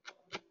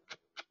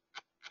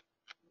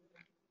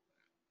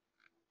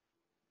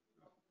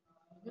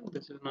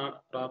 This is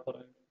not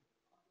proper.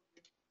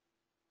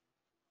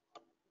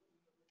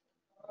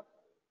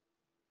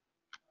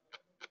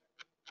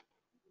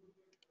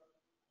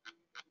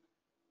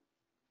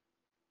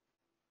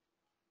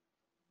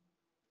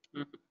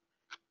 Mhm.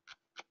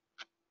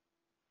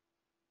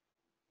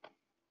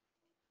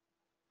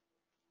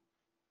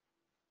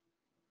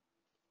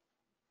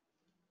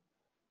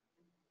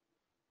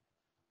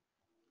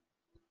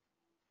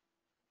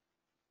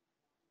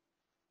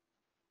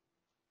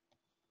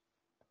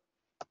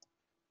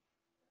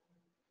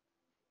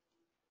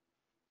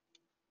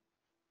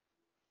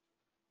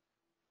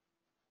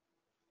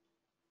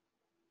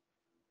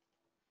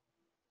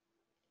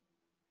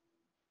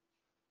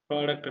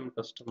 Product and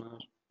customer.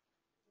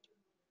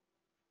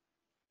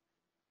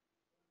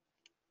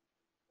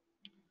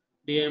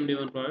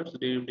 DMD1 products,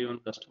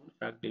 DMD1 customer,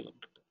 fact D1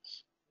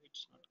 returns.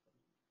 It's not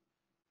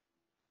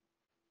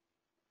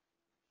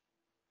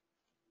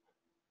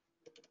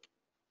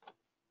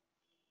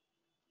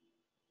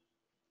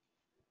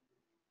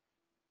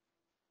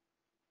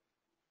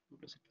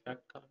implicit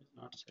fact column is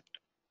not set.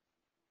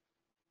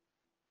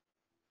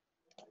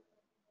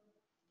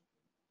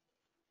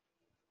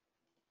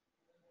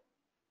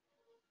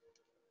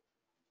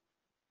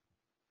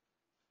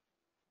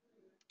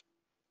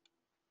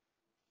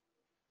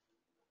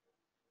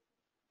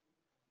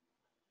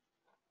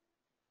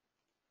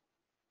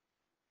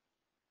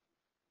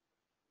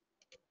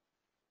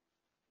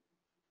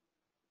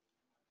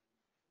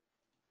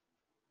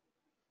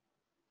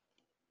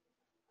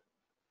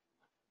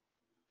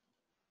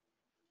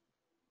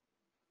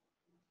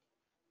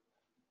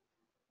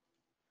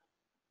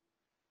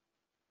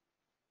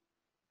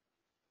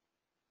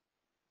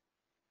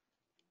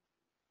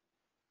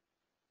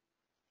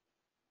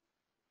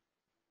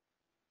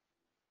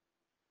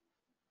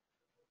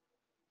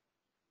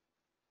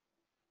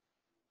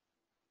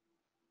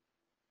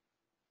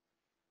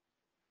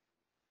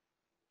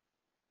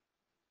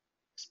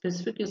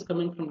 Specific is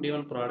coming from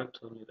D1 products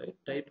only, right?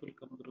 Type will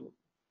come through.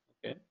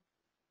 Okay.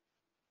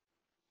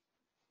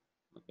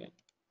 Okay.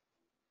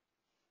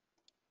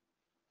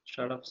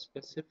 Start of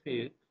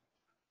specific.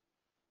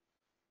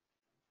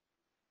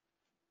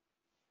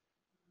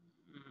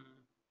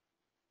 Mm,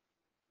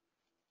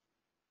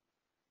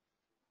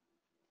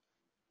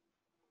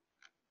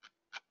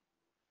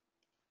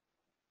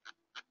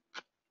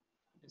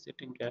 is it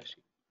in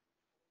caching?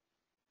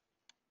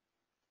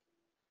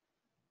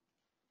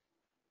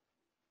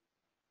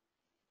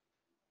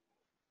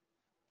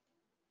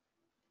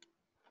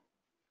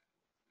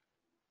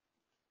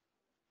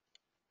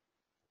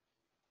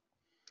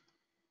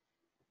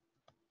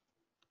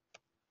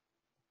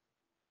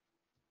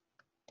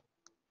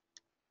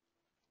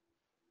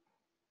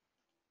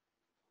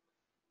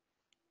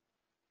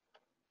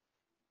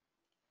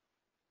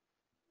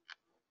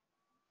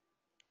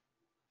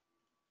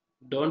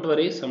 Don't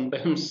worry,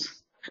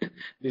 sometimes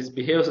this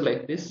behaves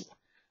like this.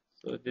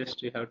 So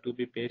just you have to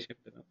be patient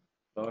enough.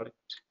 Product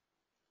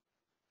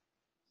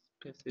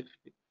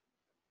specific,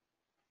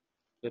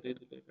 very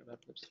related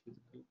others,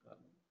 physical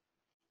column.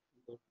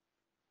 Go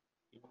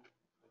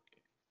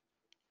okay.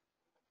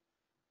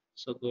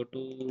 So go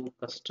to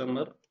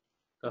customer,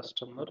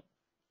 product,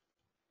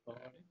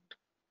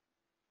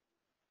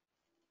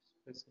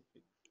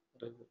 specific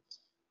results.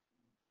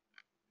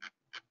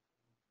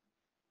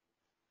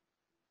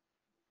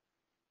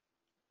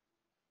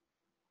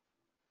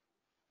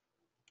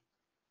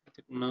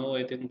 Now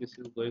I think this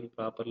is going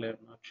properly. I'm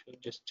not sure.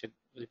 Just check.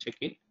 We'll check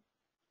it.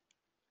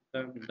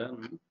 I'm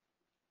done.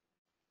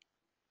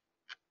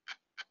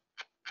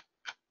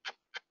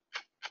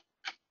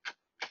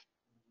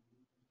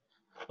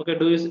 Okay.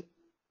 Do you see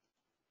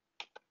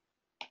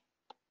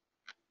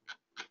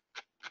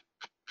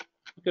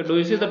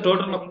the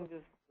total?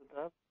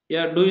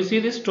 Yeah. Do you see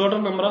this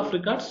total number of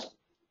records?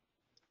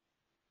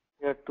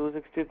 Yeah,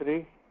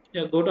 263.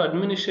 Yeah. Go to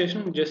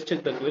administration. Just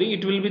check the query.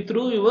 It will be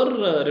through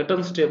your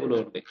returns table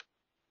only.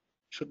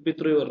 Should be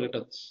through your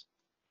returns.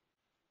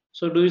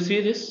 So do you see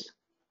this?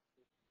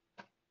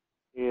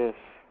 Yes.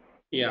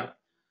 Yeah.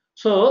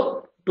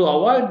 So to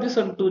avoid this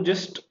and to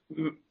just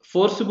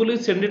forcibly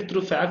send it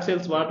through fax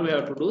sales, what we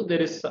have to do,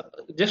 there is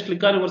just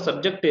click on your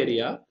subject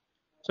area.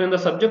 So in the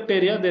subject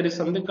area, there is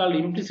something called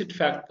implicit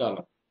fact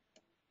column,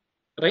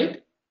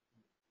 right?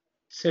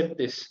 Set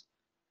this.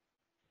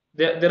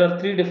 There are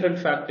three different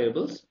fact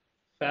tables: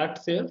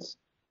 fact sales,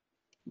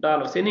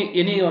 dollars.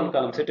 Any one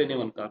column. Set any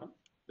one column.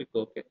 Click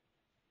OK.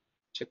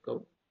 Check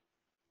out.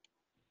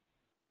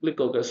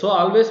 Click OK. So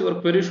always your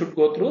query should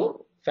go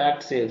through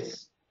fact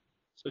sales.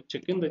 So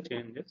check in the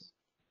changes.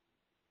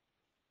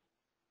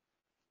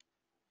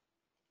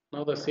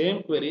 Now the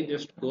same query,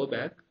 just go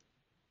back.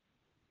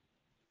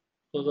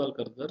 Close all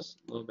cursors,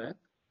 go back.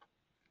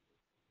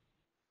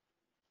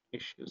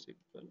 Issues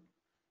equal.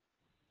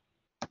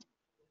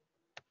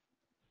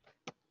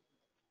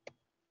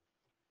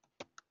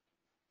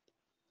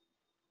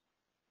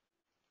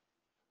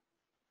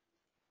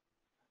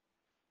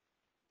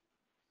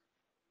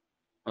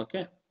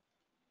 Okay.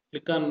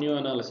 Click on new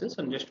analysis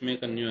and just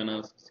make a new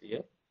analysis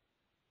here.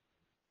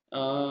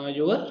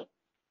 Your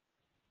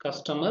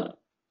customer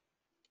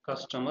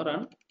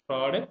and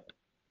product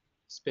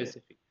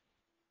specific.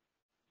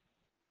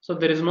 So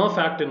there is no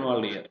fact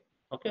involved here.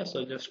 Okay,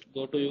 so just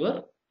go to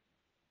your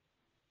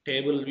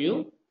table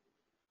view,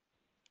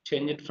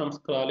 change it from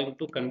scrolling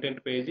to content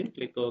paging,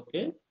 click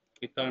OK,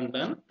 click on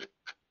done,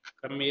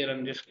 come here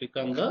and just click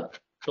on the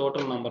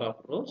total number of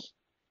rows.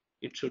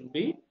 It should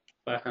be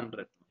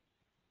 500.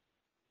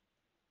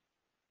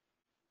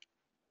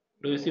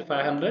 Do you see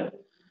 500?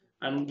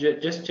 And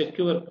just check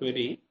your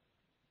query.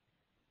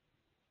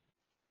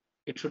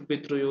 It should be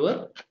through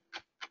your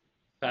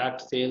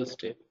fact sales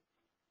table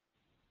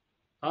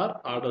or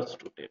orders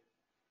to table,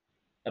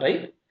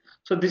 right?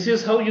 So this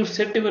is how you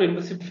set your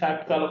implicit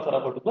fact column for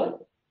a particular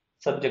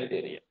subject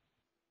area.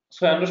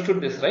 So I understood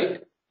this,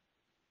 right?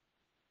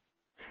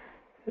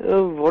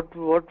 What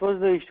was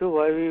the issue?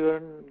 Why we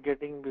weren't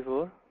getting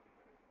before?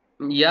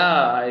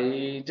 Yeah,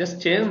 I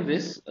just changed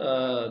this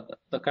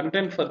the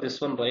content for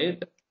this one,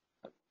 right?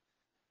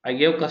 I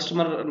gave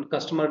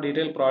customer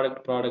detail,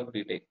 product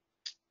detail.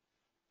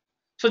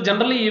 So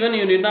generally, even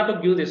you need not to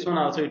give this one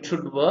also. It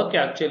should work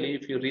actually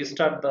if you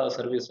restart the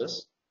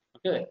services.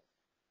 Okay.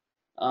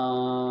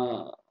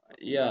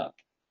 Yeah.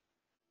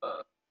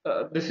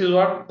 This is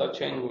what the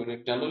change we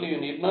did. Generally, you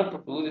need not to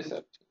do this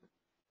actually.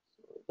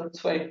 So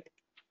that's why.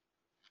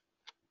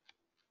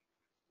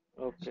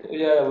 Okay. So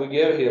yeah, we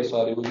gave here.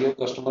 Sorry, we gave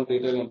customer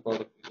detail and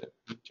product detail.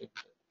 Check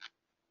that.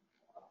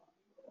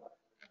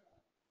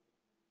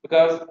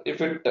 Because if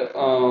it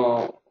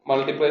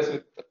multiplies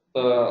with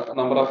the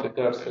number of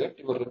records, right,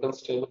 your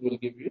returns table will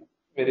give you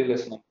very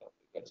less number of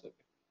records. Okay.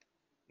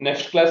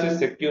 Next class is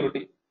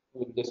security.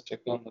 We'll just check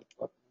on that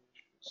part.